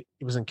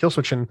 he was in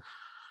Killswitch, and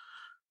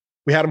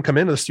we had him come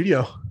into the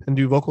studio and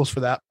do vocals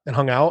for that, and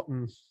hung out,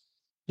 and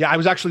I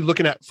was actually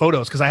looking at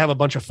photos because I have a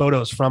bunch of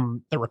photos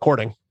from the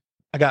recording.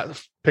 I got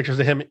pictures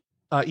of him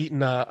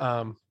eating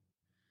a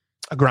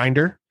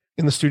grinder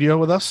in the studio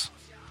with us,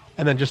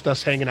 and then just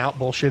us hanging out,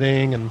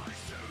 bullshitting, and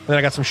then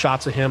I got some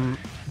shots of him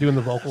doing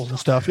the vocals and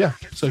stuff. Yeah.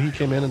 So he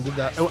came in and did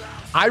that.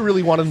 I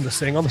really wanted him to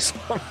sing on the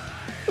song.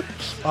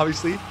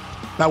 Obviously,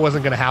 that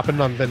wasn't going to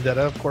happen on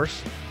Vendetta, of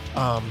course.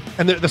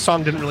 And the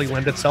song didn't really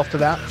lend itself to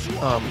that.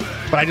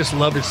 But I just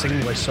loved his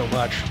singing voice so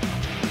much.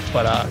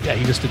 But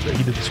he just did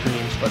the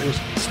screams, but it was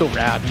still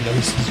rad.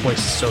 His voice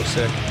is so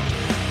sick.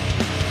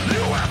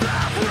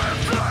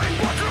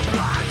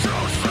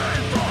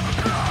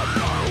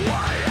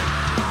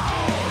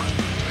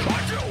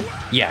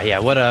 Yeah.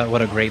 What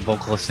a great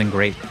vocalist and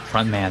great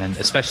frontman, and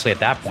especially at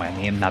that point.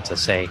 I mean, not to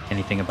say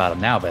anything about him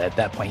now, but at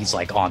that point, he's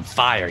like on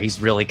fire. He's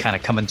really kind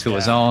of coming to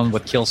his own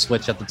with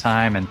Killswitch at the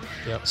time, and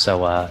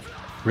so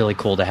really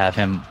cool to have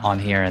him on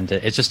here. And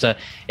it's just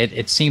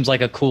it seems like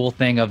a cool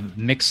thing of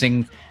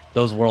mixing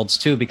those worlds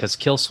too, because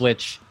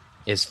Killswitch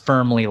is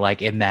firmly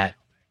like in that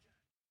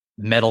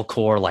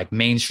metalcore, like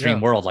mainstream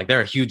world. Like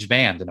they're a huge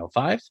band in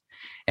 05,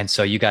 and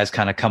so you guys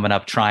kind of coming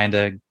up trying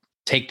to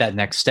take that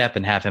next step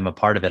and have him a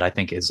part of it, I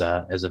think is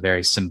a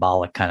very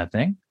symbolic kind of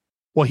thing.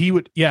 Well, he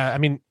would, I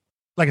mean,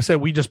 like I said,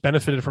 we just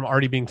benefited from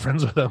already being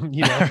friends with him,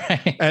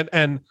 Right.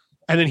 and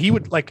then he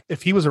would, like,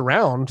 if he was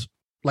around,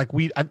 like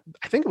I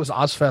think it was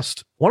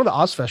Ozfest, one of the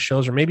Ozfest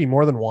shows, or maybe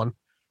more than one,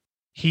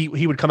 he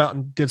would come out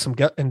and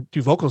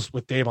do vocals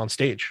with Dave on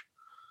stage.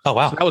 Oh,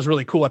 wow. So that was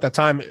really cool at that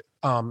time.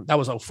 That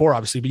was 04,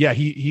 obviously, but yeah,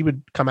 he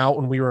would come out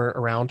when we were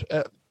around.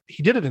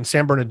 He did it in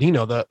San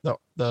Bernardino,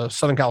 the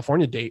Southern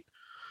California date,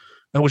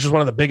 which is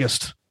one of the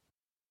biggest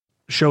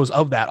shows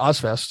of that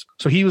Ozfest.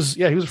 So he was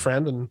a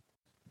friend and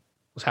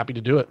was happy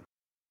to do it.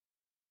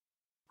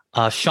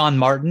 Sean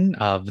Martin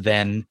of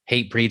then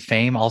Hatebreed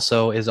fame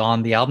also is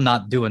on the album,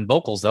 not doing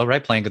vocals though,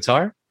 right? Playing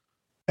guitar.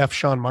 F.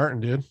 Sean Martin,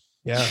 dude.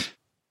 Yeah.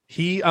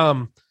 He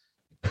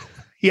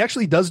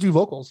actually does do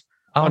vocals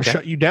on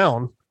Shut You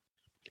Down.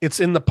 It's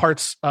in the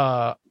parts,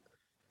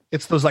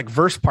 it's those like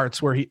verse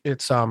parts where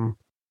it's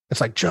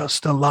like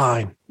just a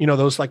line,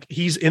 those, like,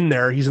 he's in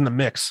there, he's in the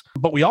mix.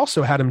 But we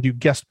also had him do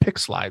guest pick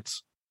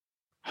slides.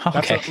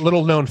 Okay. That's a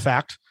little known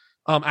fact.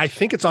 I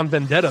think it's on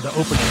Vendetta, the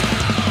opening.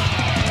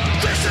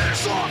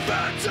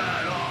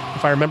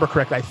 If I remember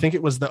correctly, I think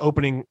it was the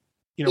opening,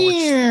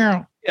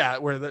 where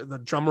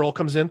the drum roll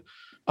comes in.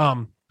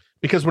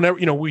 Because whenever,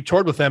 we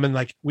toured with them and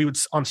like we would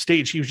on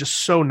stage, he was just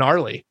so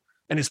gnarly,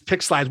 and his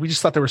pick slides, we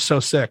just thought they were so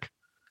sick.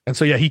 And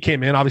so, he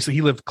came in, obviously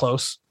he lived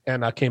close,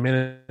 and came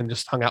in and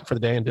just hung out for the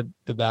day and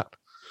did that.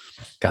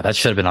 God, that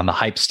should have been on the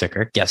hype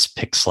sticker. Guest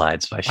pick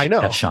slides by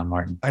Sean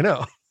Martin. I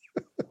know.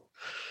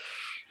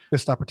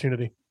 Missed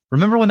opportunity.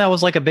 Remember when that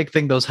was like a big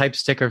thing, those hype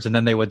stickers, and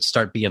then they would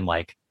start being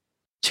like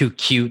too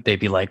cute. They'd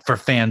be like for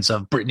fans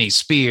of Britney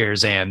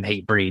Spears and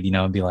Hatebreed,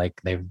 and be like,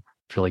 they're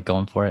really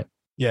going for it.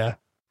 Yeah.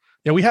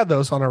 Yeah, we had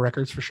those on our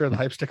records for sure, the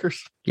hype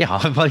stickers.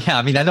 Yeah, but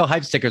I mean, I know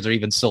hype stickers are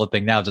even still a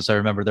thing now. Just I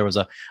remember there was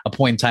a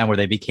point in time where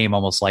they became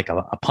almost like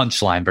a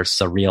punchline versus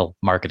a real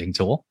marketing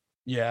tool.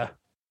 Yeah,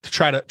 to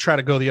try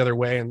to go the other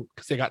way, and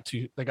because they got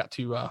too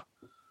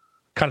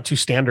kind of too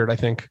standard, I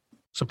think.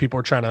 So people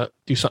were trying to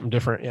do something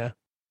different. Yeah.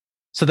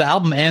 So the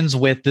album ends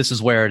with This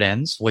Is Where It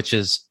Ends, which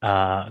is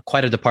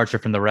quite a departure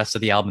from the rest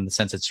of the album in the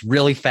sense it's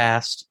really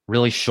fast,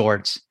 really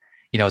short.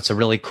 It's a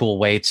really cool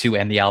way to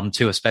end the album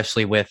too,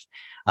 especially with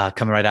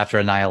coming right after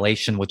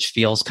Annihilation, which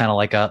feels kind of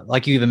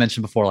like you even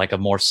mentioned before, like a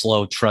more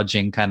slow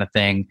trudging kind of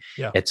thing.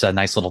 Yeah. It's a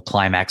nice little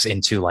climax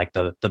into like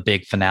the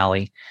big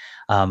finale.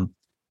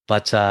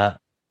 But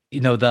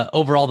the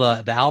overall,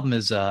 the album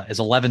is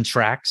 11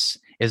 tracks.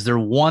 Is there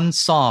one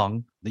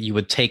song that you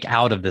would take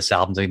out of this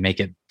album to make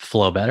it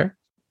flow better?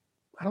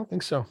 I don't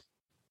think so.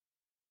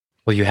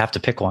 Well, you have to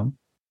pick one.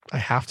 I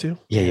have to?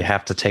 Yeah, you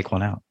have to take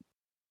one out.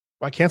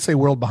 Well, I can't say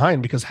World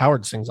Behind because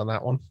Howard sings on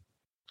that one.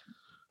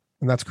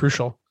 And that's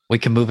crucial. We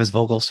can move his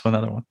vocals to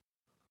another one.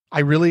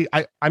 Can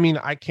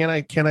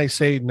I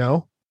say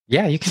no?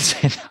 Yeah, you can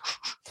say no.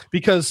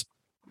 because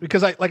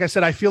like I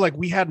said, I feel like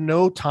we had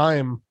no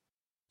time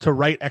to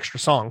write extra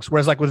songs.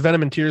 Whereas like with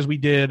Venom and Tears, we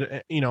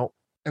did,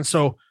 and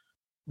so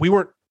we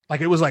weren't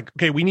like, it was like,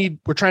 okay,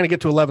 we're trying to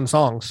get to 11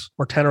 songs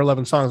or 10 or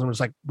 11 songs. And it was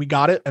like, we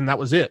got it. And that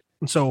was it.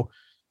 And so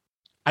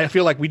I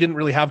feel like we didn't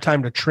really have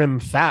time to trim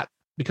fat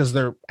because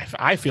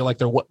I feel like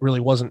there really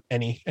wasn't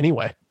any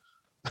anyway.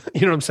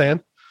 You know what I'm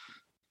saying?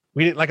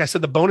 We didn't, like I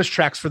said, the bonus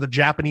tracks for the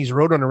Japanese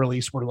Roadrunner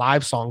release were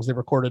live songs they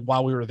recorded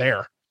while we were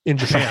there in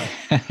Japan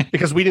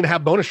because we didn't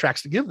have bonus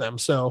tracks to give them.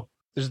 So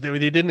they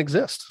didn't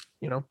exist,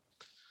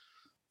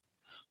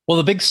 Well,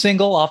 the big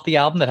single off the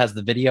album that has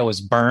the video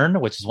is Burn,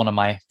 which is one of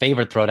my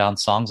favorite Throwdown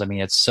songs. I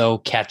mean, it's so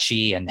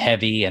catchy and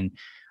heavy and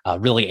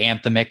really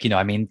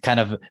anthemic, kind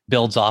of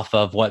builds off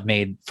of what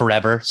made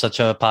Forever such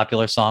a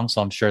popular song.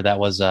 So I'm sure that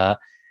was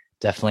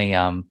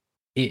definitely,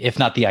 if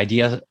not the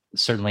idea,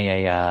 certainly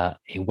a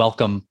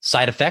welcome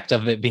side effect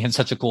of it being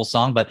such a cool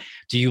song. But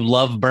do you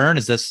love Burn?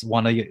 Is this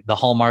one of the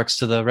hallmarks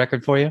to the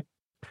record for you?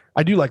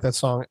 I do like that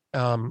song.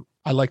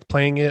 I liked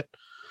playing it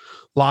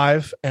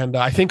live. And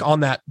I think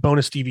on that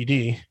bonus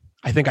DVD,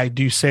 I think I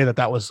do say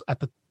that was at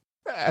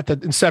the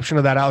inception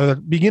of that album, the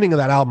beginning of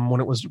that album when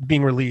it was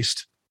being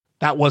released.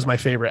 That was my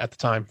favorite at the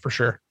time for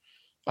sure.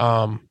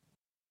 I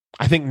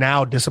think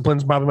now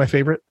Discipline's probably my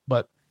favorite,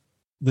 but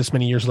this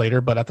many years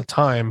later, but at the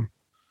time,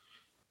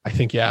 I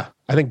think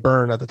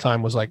Burn at the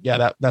time was like,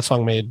 yeah, that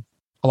song made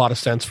a lot of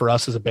sense for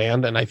us as a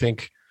band. And I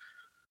think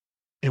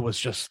it was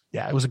just,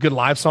 it was a good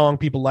live song.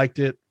 People liked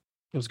it.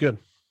 It was good.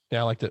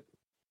 Yeah, I liked it.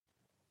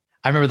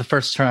 I remember the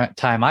first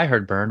time I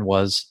heard Burn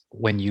was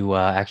when you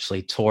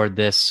actually toured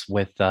this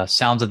with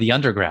Sounds of the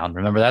Underground.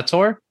 Remember that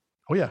tour?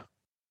 Oh, yeah.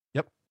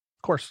 Yep.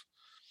 Of course.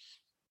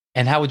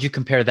 And how would you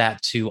compare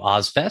that to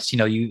Ozfest?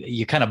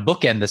 You kind of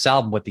bookend this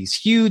album with these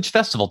huge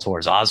festival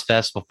tours.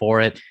 Ozfest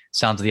before it,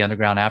 Sounds of the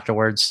Underground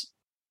afterwards.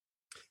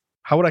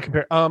 How would I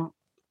compare? Well,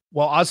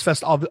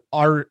 Ozfest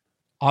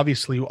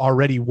obviously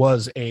already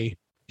was a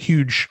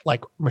huge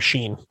like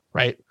machine,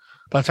 right?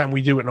 By the time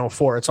we do it in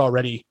 2004, it's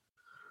already...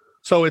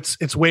 So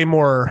it's way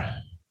more,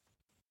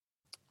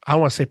 I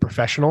don't want to say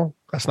professional.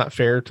 That's not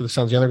fair to the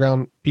Sounds of the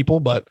Underground people,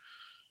 but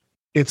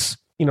it's,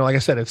 like I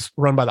said, it's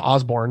run by the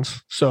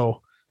Osbournes.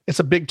 So it's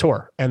a big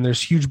tour and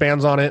there's huge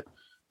bands on it.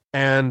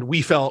 And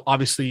we felt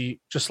obviously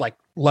just like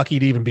lucky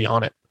to even be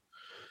on it.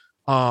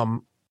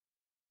 And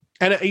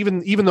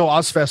even though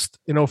Ozfest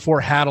in 2004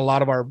 had a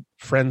lot of our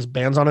friends'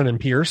 bands on it and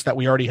peers that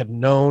we already had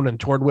known and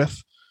toured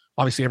with,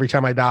 obviously Every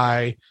Time I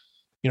Die,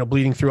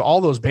 Bleeding Through,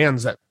 all those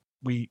bands that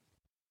we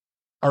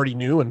already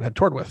knew and had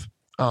toured with.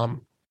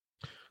 Sounds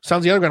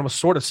of the Underground was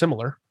sort of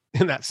similar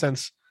in that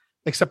sense,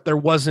 except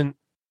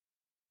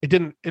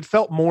it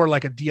felt more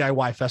like a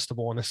DIY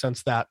festival in the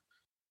sense that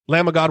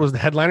Lamb of God was the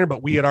headliner,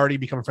 but we had already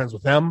become friends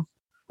with them,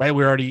 right?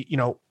 We already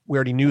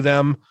knew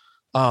them.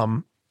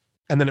 And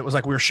then it was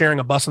like we were sharing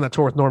a bus on that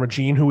tour with Norma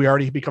Jean, who we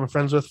already become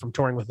friends with from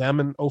touring with them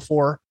in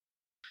 2004.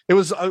 It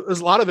was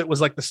a lot of it was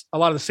like a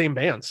lot of the same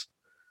bands,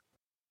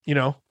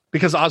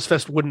 because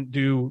Ozfest wouldn't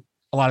do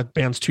a lot of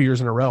bands 2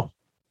 years in a row.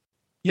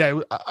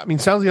 Yeah,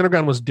 Sounds of the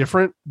Underground was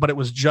different, but it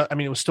was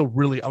it was still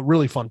a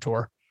really fun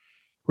tour,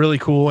 really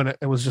cool, and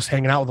it was just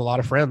hanging out with a lot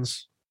of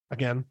friends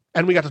again.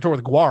 And we got to tour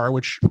with Gwar,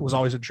 which was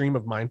always a dream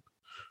of mine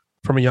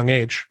from a young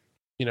age.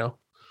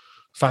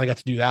 Finally got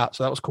to do that,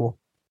 so that was cool.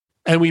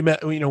 And we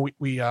met, we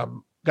got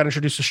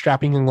introduced to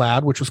Strapping Young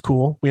Lad, which was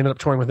cool. We ended up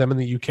touring with them in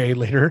the UK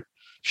later,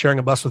 sharing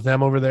a bus with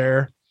them over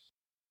there.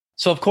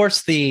 So, of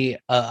course,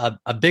 a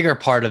bigger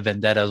part of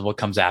Vendetta is what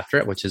comes after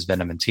it, which is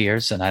Venom and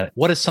Tears. And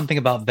what is something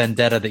about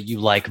Vendetta that you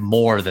like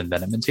more than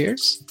Venom and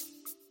Tears?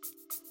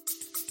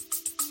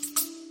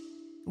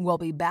 We'll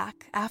be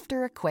back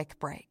after a quick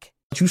break.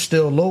 You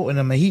still loading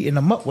them and heating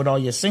them up with all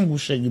your single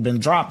shit you've been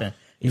dropping.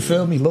 You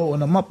feel me? Loading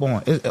them up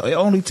on. It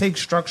only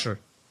takes structure.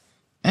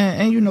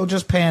 And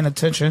just paying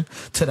attention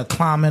to the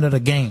climate of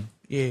the game.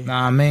 Yeah. Know what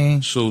I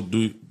mean? So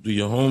do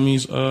your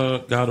homies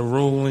got a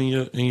role in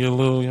your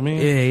little,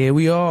 Yeah,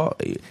 we all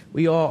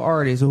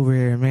artists over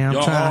here, man.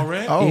 Y'all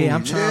already?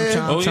 I'm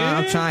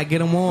trying to get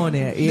them on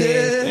there.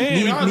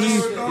 Yeah.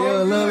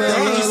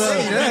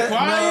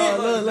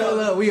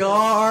 Look. We all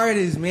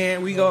artists,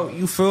 man.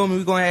 You feel me?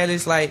 We gonna have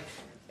this like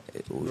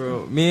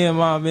Bro, me and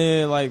my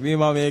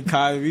man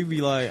Kai, we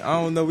be like,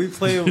 I don't know, we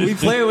play with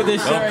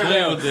this shit right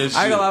now. I ain't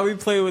gonna lie, we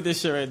play with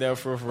this shit right now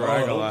for I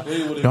ain't gonna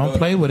lie. Don't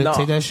play with it. No.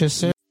 Take that shit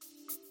serious.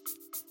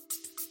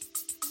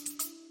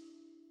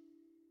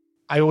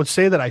 I would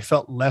say that I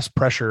felt less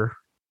pressure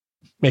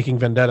making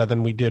Vendetta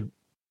than we did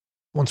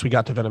once we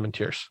got to Venom and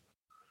Tears.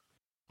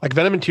 Like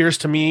Venom and Tears,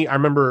 to me, I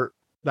remember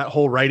that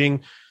whole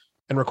writing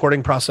and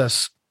recording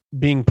process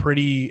being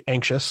pretty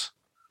anxious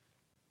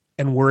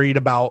and worried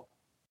about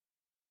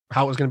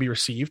how it was going to be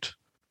received,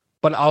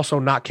 but also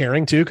not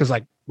caring too, because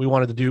like we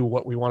wanted to do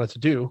what we wanted to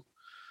do.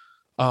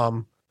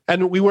 And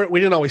we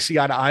didn't always see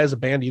eye to eye as a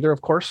band either,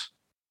 of course.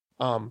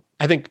 I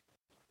think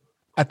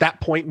at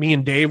that point, me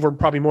and Dave were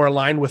probably more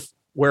aligned with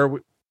where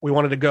we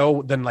wanted to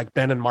go than like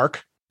Ben and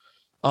Mark.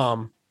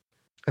 And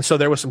so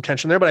there was some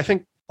tension there, but I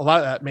think a lot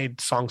of that made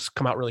songs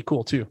come out really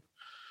cool too.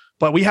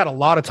 But we had a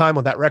lot of time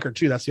with that record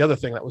too. That's the other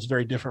thing that was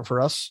very different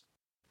for us.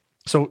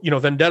 So,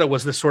 Vendetta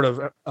was this sort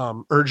of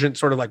urgent,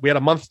 sort of like we had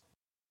a month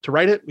to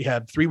write it. We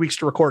had 3 weeks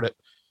to record it,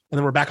 and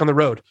then we're back on the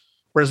road.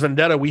 Whereas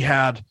Vendetta, we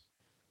had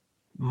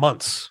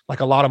months, like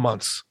a lot of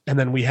months. And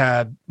then we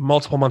had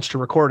multiple months to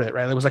record it,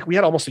 right? It was like we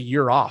had almost a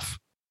year off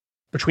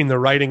between the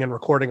writing and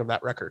recording of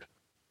that record.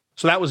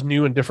 So that was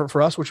new and different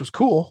for us, which was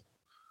cool.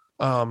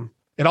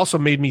 It also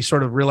made me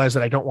sort of realize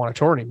that I don't want to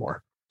tour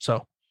anymore.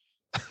 So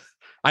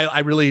I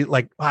really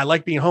I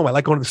like being home. I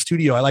like going to the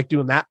studio. I like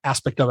doing that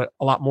aspect of it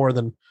a lot more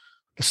than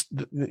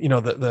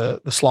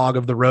the slog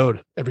of the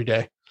road every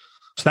day.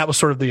 So that was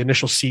sort of the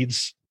initial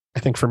seeds,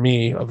 I think, for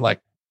me of like,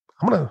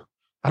 I don't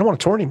want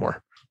to tour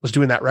anymore, was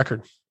doing that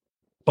record.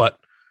 But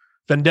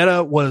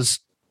Vendetta was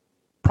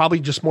probably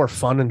just more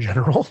fun in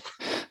general,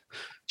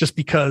 just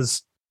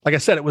because, like I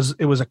said, it was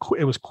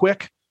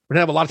quick. We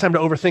didn't have a lot of time to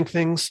overthink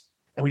things,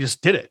 and we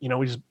just did it.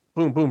 We just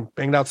boom, boom,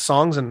 banged out the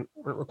songs and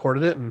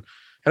recorded it. And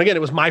again,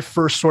 it was my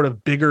first sort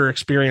of bigger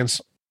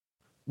experience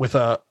with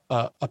a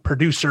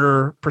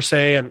producer per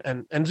se,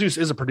 and Zeus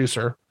is a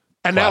producer.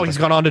 And now he's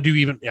gone on to do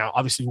even,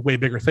 obviously way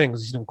bigger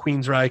things. He's doing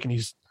Queensryche,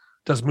 and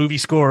does movie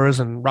scores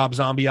and Rob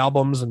Zombie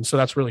albums. And so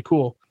that's really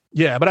cool.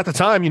 Yeah. But at the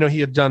time, he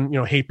had done,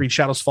 Hatebreed,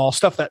 Shadows Fall,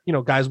 stuff that,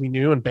 guys we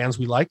knew and bands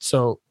we liked.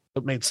 So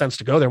it made sense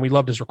to go there, and we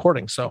loved his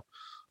recording. So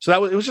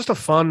it was just a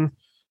fun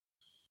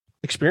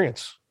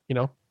experience,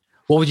 What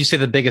would you say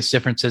the biggest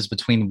difference is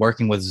between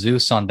working with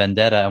Zeus on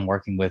Vendetta and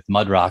working with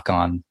Mudrock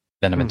on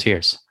Venom and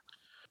Tears?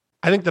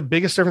 I think the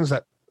biggest difference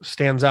that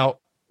stands out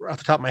off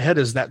the top of my head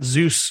is that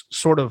Zeus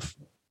sort of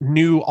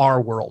knew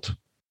our world,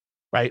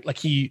 right? Like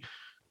he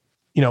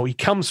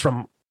comes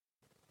from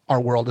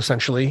our world,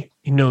 essentially.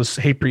 He knows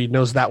Hatebreed,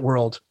 knows that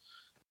world.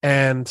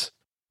 And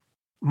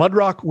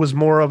Mudrock was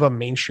more of a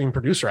mainstream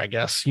producer, I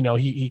guess.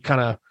 He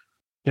kind of,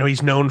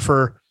 he's known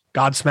for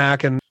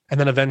Godsmack and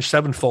then Avenged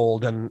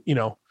Sevenfold. And,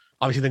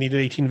 obviously they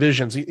needed 18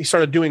 Visions. He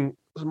started doing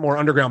more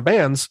underground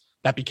bands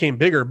that became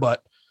bigger.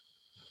 But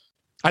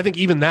I think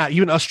even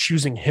us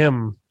choosing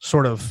him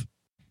sort of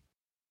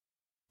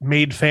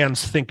made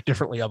fans think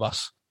differently of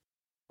us,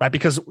 right?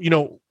 Because,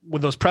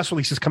 when those press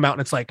releases come out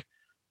and it's like,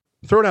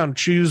 Throwdown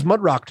choose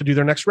Mudrock to do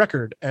their next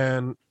record.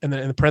 And then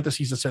in the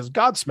parentheses, it says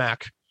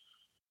Godsmack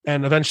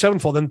and Avenged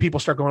Sevenfold. Then people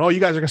start going, oh, you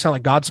guys are going to sound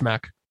like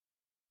Godsmack,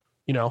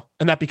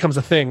 and that becomes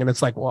a thing. And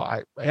it's like,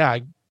 well,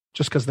 I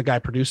just because the guy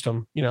produced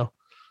them,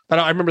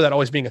 I remember that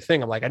always being a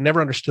thing. I'm like, I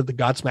never understood the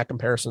Godsmack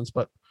comparisons,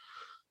 but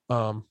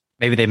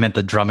maybe they meant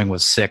the drumming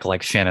was sick,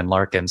 like Shannon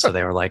Larkin. So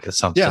they were like, it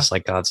sounds just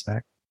like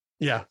Godsmack.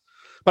 Yeah.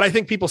 But I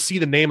think people see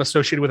the name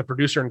associated with a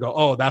producer and go,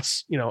 oh,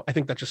 that's, I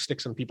think that just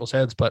sticks in people's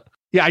heads. But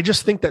yeah, I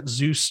just think that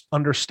Zeus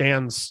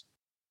understands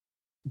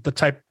the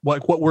type,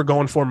 what we're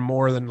going for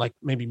more than like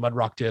maybe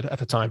Mudrock did at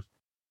the time.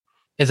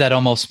 Is that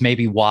almost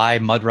maybe why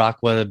Mudrock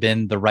would have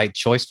been the right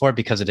choice for it?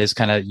 Because it is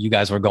kind of, you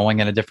guys were going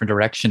in a different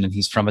direction and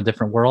he's from a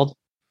different world?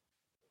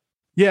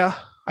 Yeah,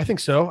 I think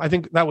so. I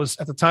think that was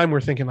at the time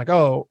we're thinking like,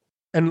 oh,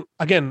 and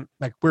again,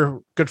 like we're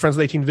good friends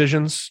with 18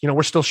 Visions.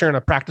 We're still sharing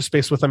a practice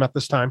space with them at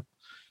this time.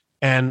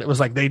 And it was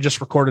like, they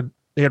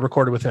had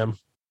recorded with him.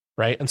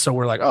 Right. And so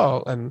we're like,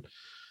 oh, and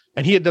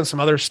he had done some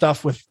other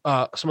stuff with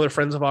some other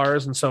friends of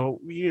ours. And so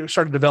we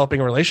started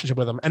developing a relationship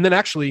with him. And then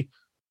actually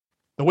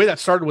the way that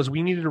started was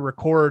we needed to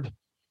record.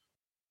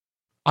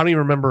 I don't even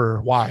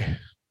remember why,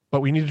 but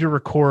we needed to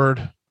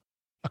record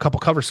a couple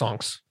cover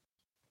songs.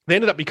 They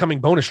ended up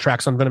becoming bonus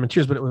tracks on Venom and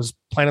Tears, but it was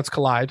Planets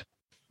Collide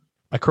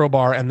by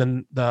Crowbar and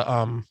then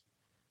the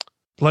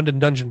London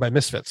Dungeon by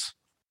Misfits.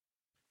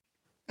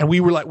 And we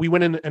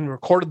went in and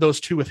recorded those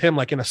two with him,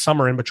 like in a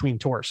summer in between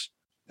tours.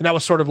 And that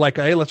was sort of like,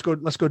 hey, let's go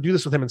do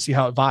this with him and see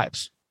how it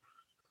vibes.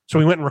 So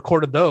we went and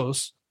recorded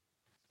those.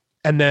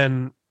 And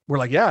then we're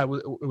like, yeah, it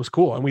was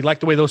cool. And we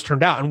liked the way those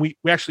turned out. And we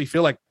actually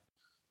feel like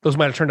those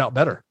might've turned out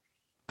better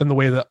than the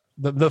way that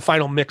the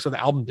final mix of the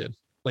album did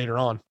later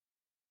on.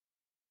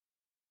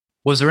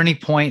 Was there any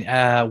point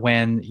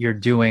when you're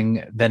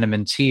doing Venom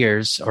and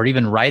Tears or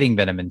even writing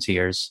Venom and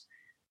Tears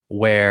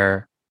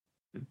where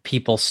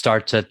people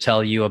start to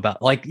tell you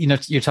about, like, you're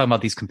talking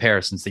about these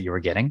comparisons that you were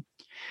getting,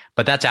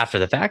 but that's after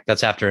the fact.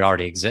 That's after it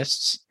already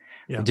exists.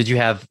 Yeah. Did you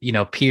have,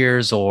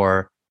 peers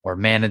or or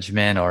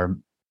management or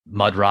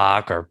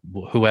Mudrock or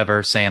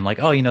whoever saying like,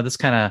 oh, this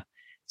kind of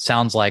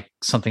sounds like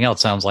something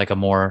else, sounds like a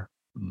more,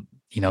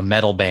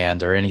 metal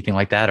band or anything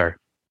like that? Or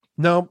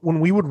no, when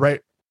we would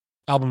write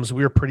albums,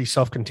 we were pretty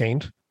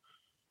self-contained.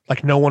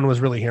 Like no one was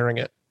really hearing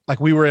it. Like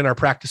we were in our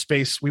practice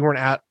space. We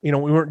weren't we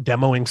weren't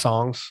demoing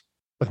songs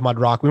with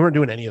Mudrock. We weren't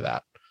doing any of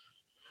that.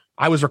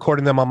 I was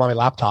recording them on my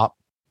laptop,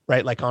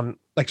 right? Like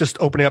just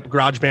opening up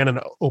GarageBand and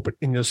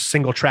opening a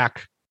single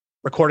track,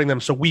 recording them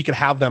so we could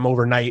have them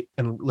overnight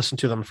and listen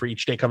to them for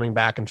each day coming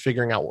back and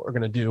figuring out what we're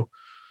going to do.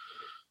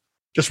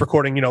 Just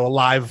recording, a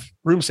live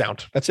room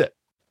sound. That's it.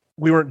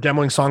 We weren't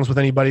demoing songs with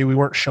anybody. We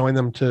weren't showing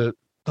them to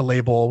the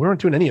label. We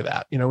weren't doing any of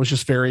that. It was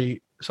just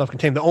very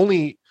self-contained. The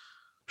only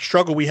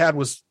struggle we had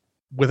was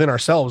within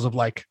ourselves of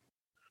like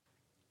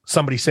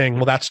somebody saying,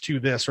 well, that's to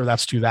this or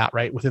that's to that,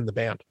 right? Within the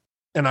band.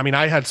 And I mean,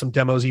 I had some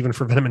demos even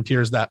for Venom and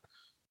Tears that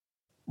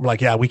were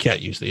like, yeah, we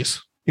can't use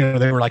these.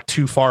 They were like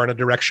too far in a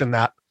direction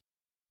that,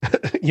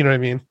 you know what I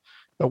mean?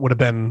 That would have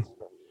been,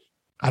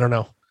 I don't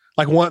know.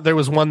 Like there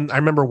was one, I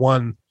remember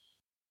one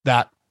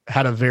that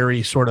had a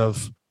very sort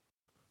of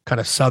kind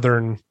of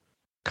Southern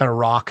kind of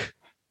rock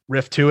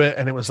riff to it.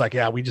 And it was like,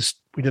 yeah, we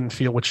didn't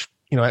feel, which,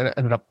 it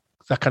ended up,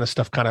 that kind of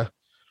stuff kind of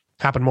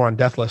happened more on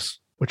Deathless,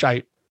 which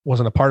I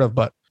wasn't a part of.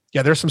 But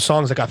yeah, there's some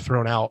songs that got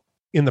thrown out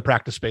in the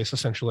practice space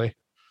essentially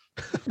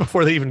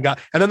before they even got,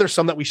 and then there's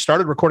some that we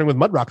started recording with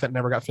Mudrock that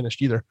never got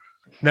finished either.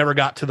 Never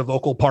got to the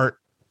vocal part,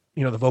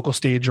 the vocal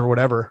stage or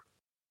whatever,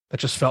 that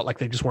just felt like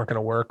they just weren't going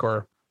to work.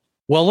 Or,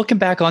 well, looking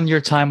back on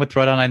your time with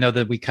Throwdown, I know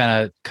that we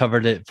kind of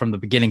covered it from the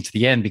beginning to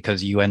the end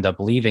because you end up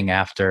leaving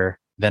after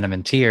Venom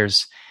and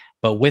Tears.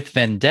 But with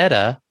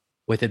Vendetta,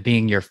 with it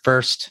being your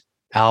first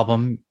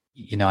album,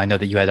 I know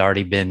that you had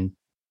already been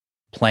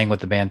playing with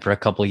the band for a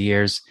couple of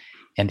years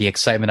and the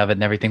excitement of it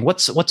and everything.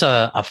 What's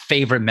a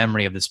favorite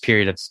memory of this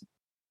period of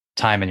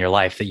time in your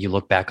life that you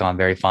look back on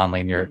very fondly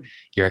and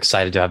you're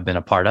excited to have been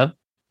a part of?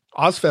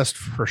 Ozfest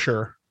for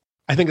sure.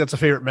 I think that's a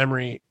favorite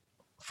memory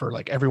for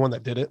like everyone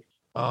that did it.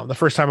 The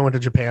first time I went to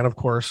Japan, of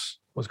course,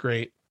 was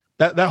great.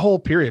 That whole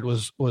period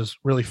was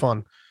really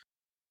fun.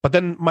 But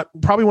then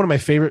probably one of my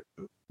favorite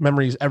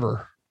memories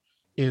ever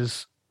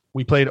is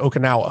we played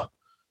Okinawa.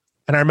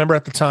 And I remember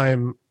at the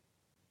time,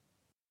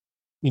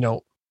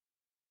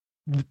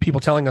 people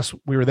telling us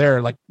we were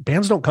there, like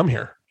bands don't come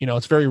here.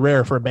 It's very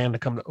rare for a band to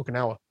come to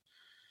Okinawa.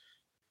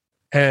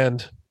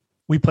 And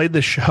we played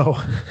this show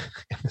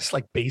in this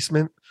like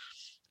basement,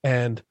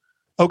 and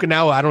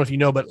Okinawa, I don't know if you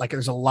know, but like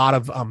there's a lot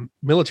of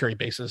military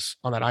bases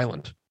on that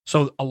island.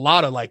 So a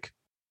lot of like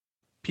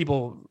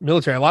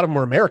military, a lot of them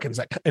were Americans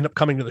that end up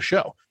coming to the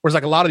show. Whereas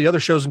like a lot of the other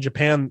shows in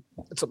Japan,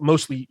 it's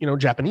mostly,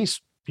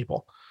 Japanese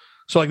people.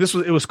 So like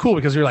it was cool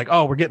because you're like,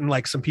 oh, we're getting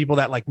like some people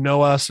that like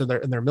know us and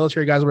they're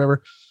military guys or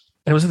whatever.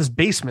 And it was in this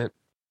basement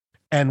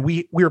and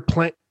we were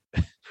playing,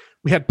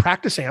 we had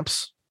practice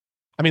amps.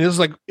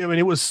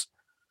 It was,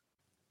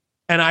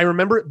 and I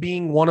remember it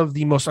being one of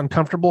the most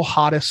uncomfortable,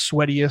 hottest,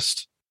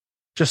 sweatiest,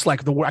 just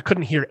like I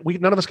couldn't hear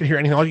it. None of us could hear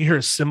anything. All you hear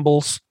is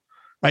cymbals,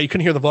 right? You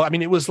couldn't hear the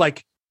vocal. It was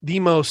like the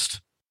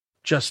most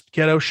just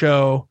ghetto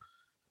show.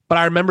 But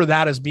I remember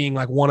that as being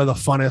like one of the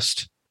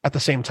funnest at the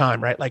same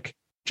time, right? Like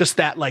just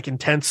that like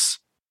intense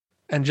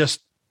and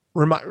just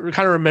kind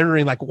of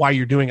remembering like why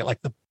you're doing it, like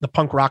the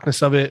punk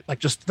rockness of it. Like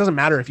just, it doesn't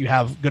matter if you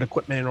have good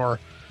equipment or,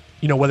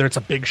 whether it's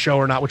a big show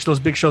or not, which those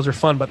big shows are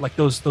fun, but like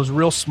those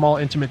real small,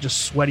 intimate,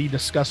 just sweaty,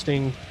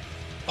 disgusting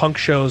punk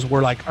shows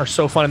are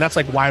so fun. And that's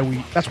like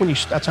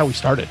that's how we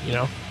started,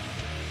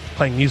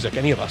 playing music,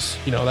 any of us,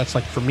 that's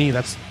like, for me,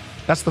 that's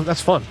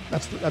fun.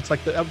 That's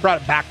like I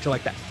brought it back to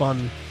like that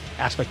fun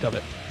aspect of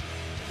it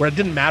where it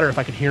didn't matter if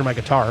I could hear my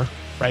guitar,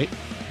 right?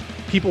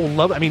 People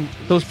love,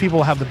 those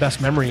people have the best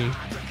memory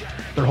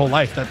their whole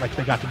life that like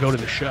they got to go to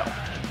the show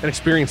and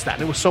experience that.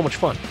 And it was so much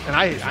fun. And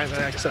like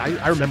I said,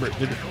 I remember it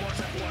vividly.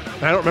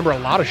 And I don't remember a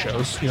lot of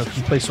shows, you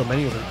play so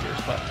many of them years,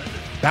 but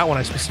that one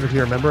I specifically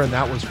remember. And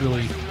that was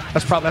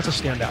that's a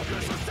standout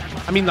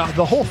for me.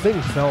 The whole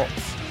thing felt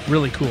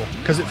really cool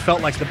because it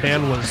felt like the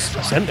band was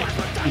ascending.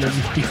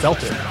 You felt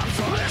it.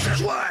 This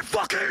is where it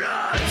fucking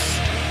ends.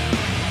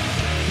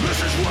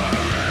 This is where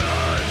it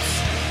ends.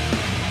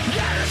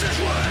 Yeah, this is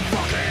where it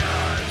fucking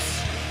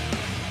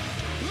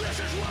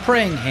ends.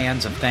 Praying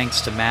hands of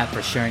thanks to Matt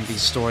for sharing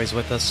these stories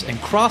with us,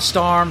 and crossed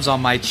arms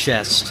on my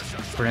chest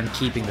for him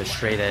keeping the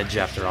straight edge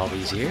after all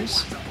these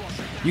years.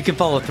 You can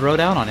follow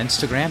Throwdown on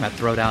Instagram at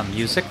Throwdown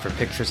Music for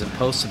pictures and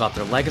posts about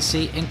their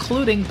legacy,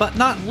 including, but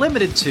not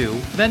limited to,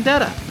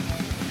 Vendetta.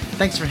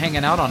 Thanks for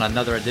hanging out on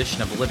another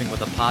edition of Living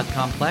with a Pod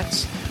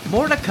Complex.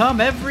 More to come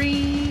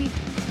every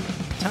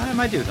time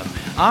I do them.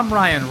 I'm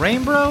Ryan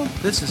Rainbow,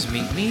 this is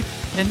Meet Me,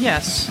 and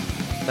yes,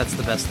 that's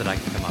the best that I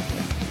can come up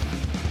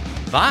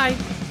with. Bye!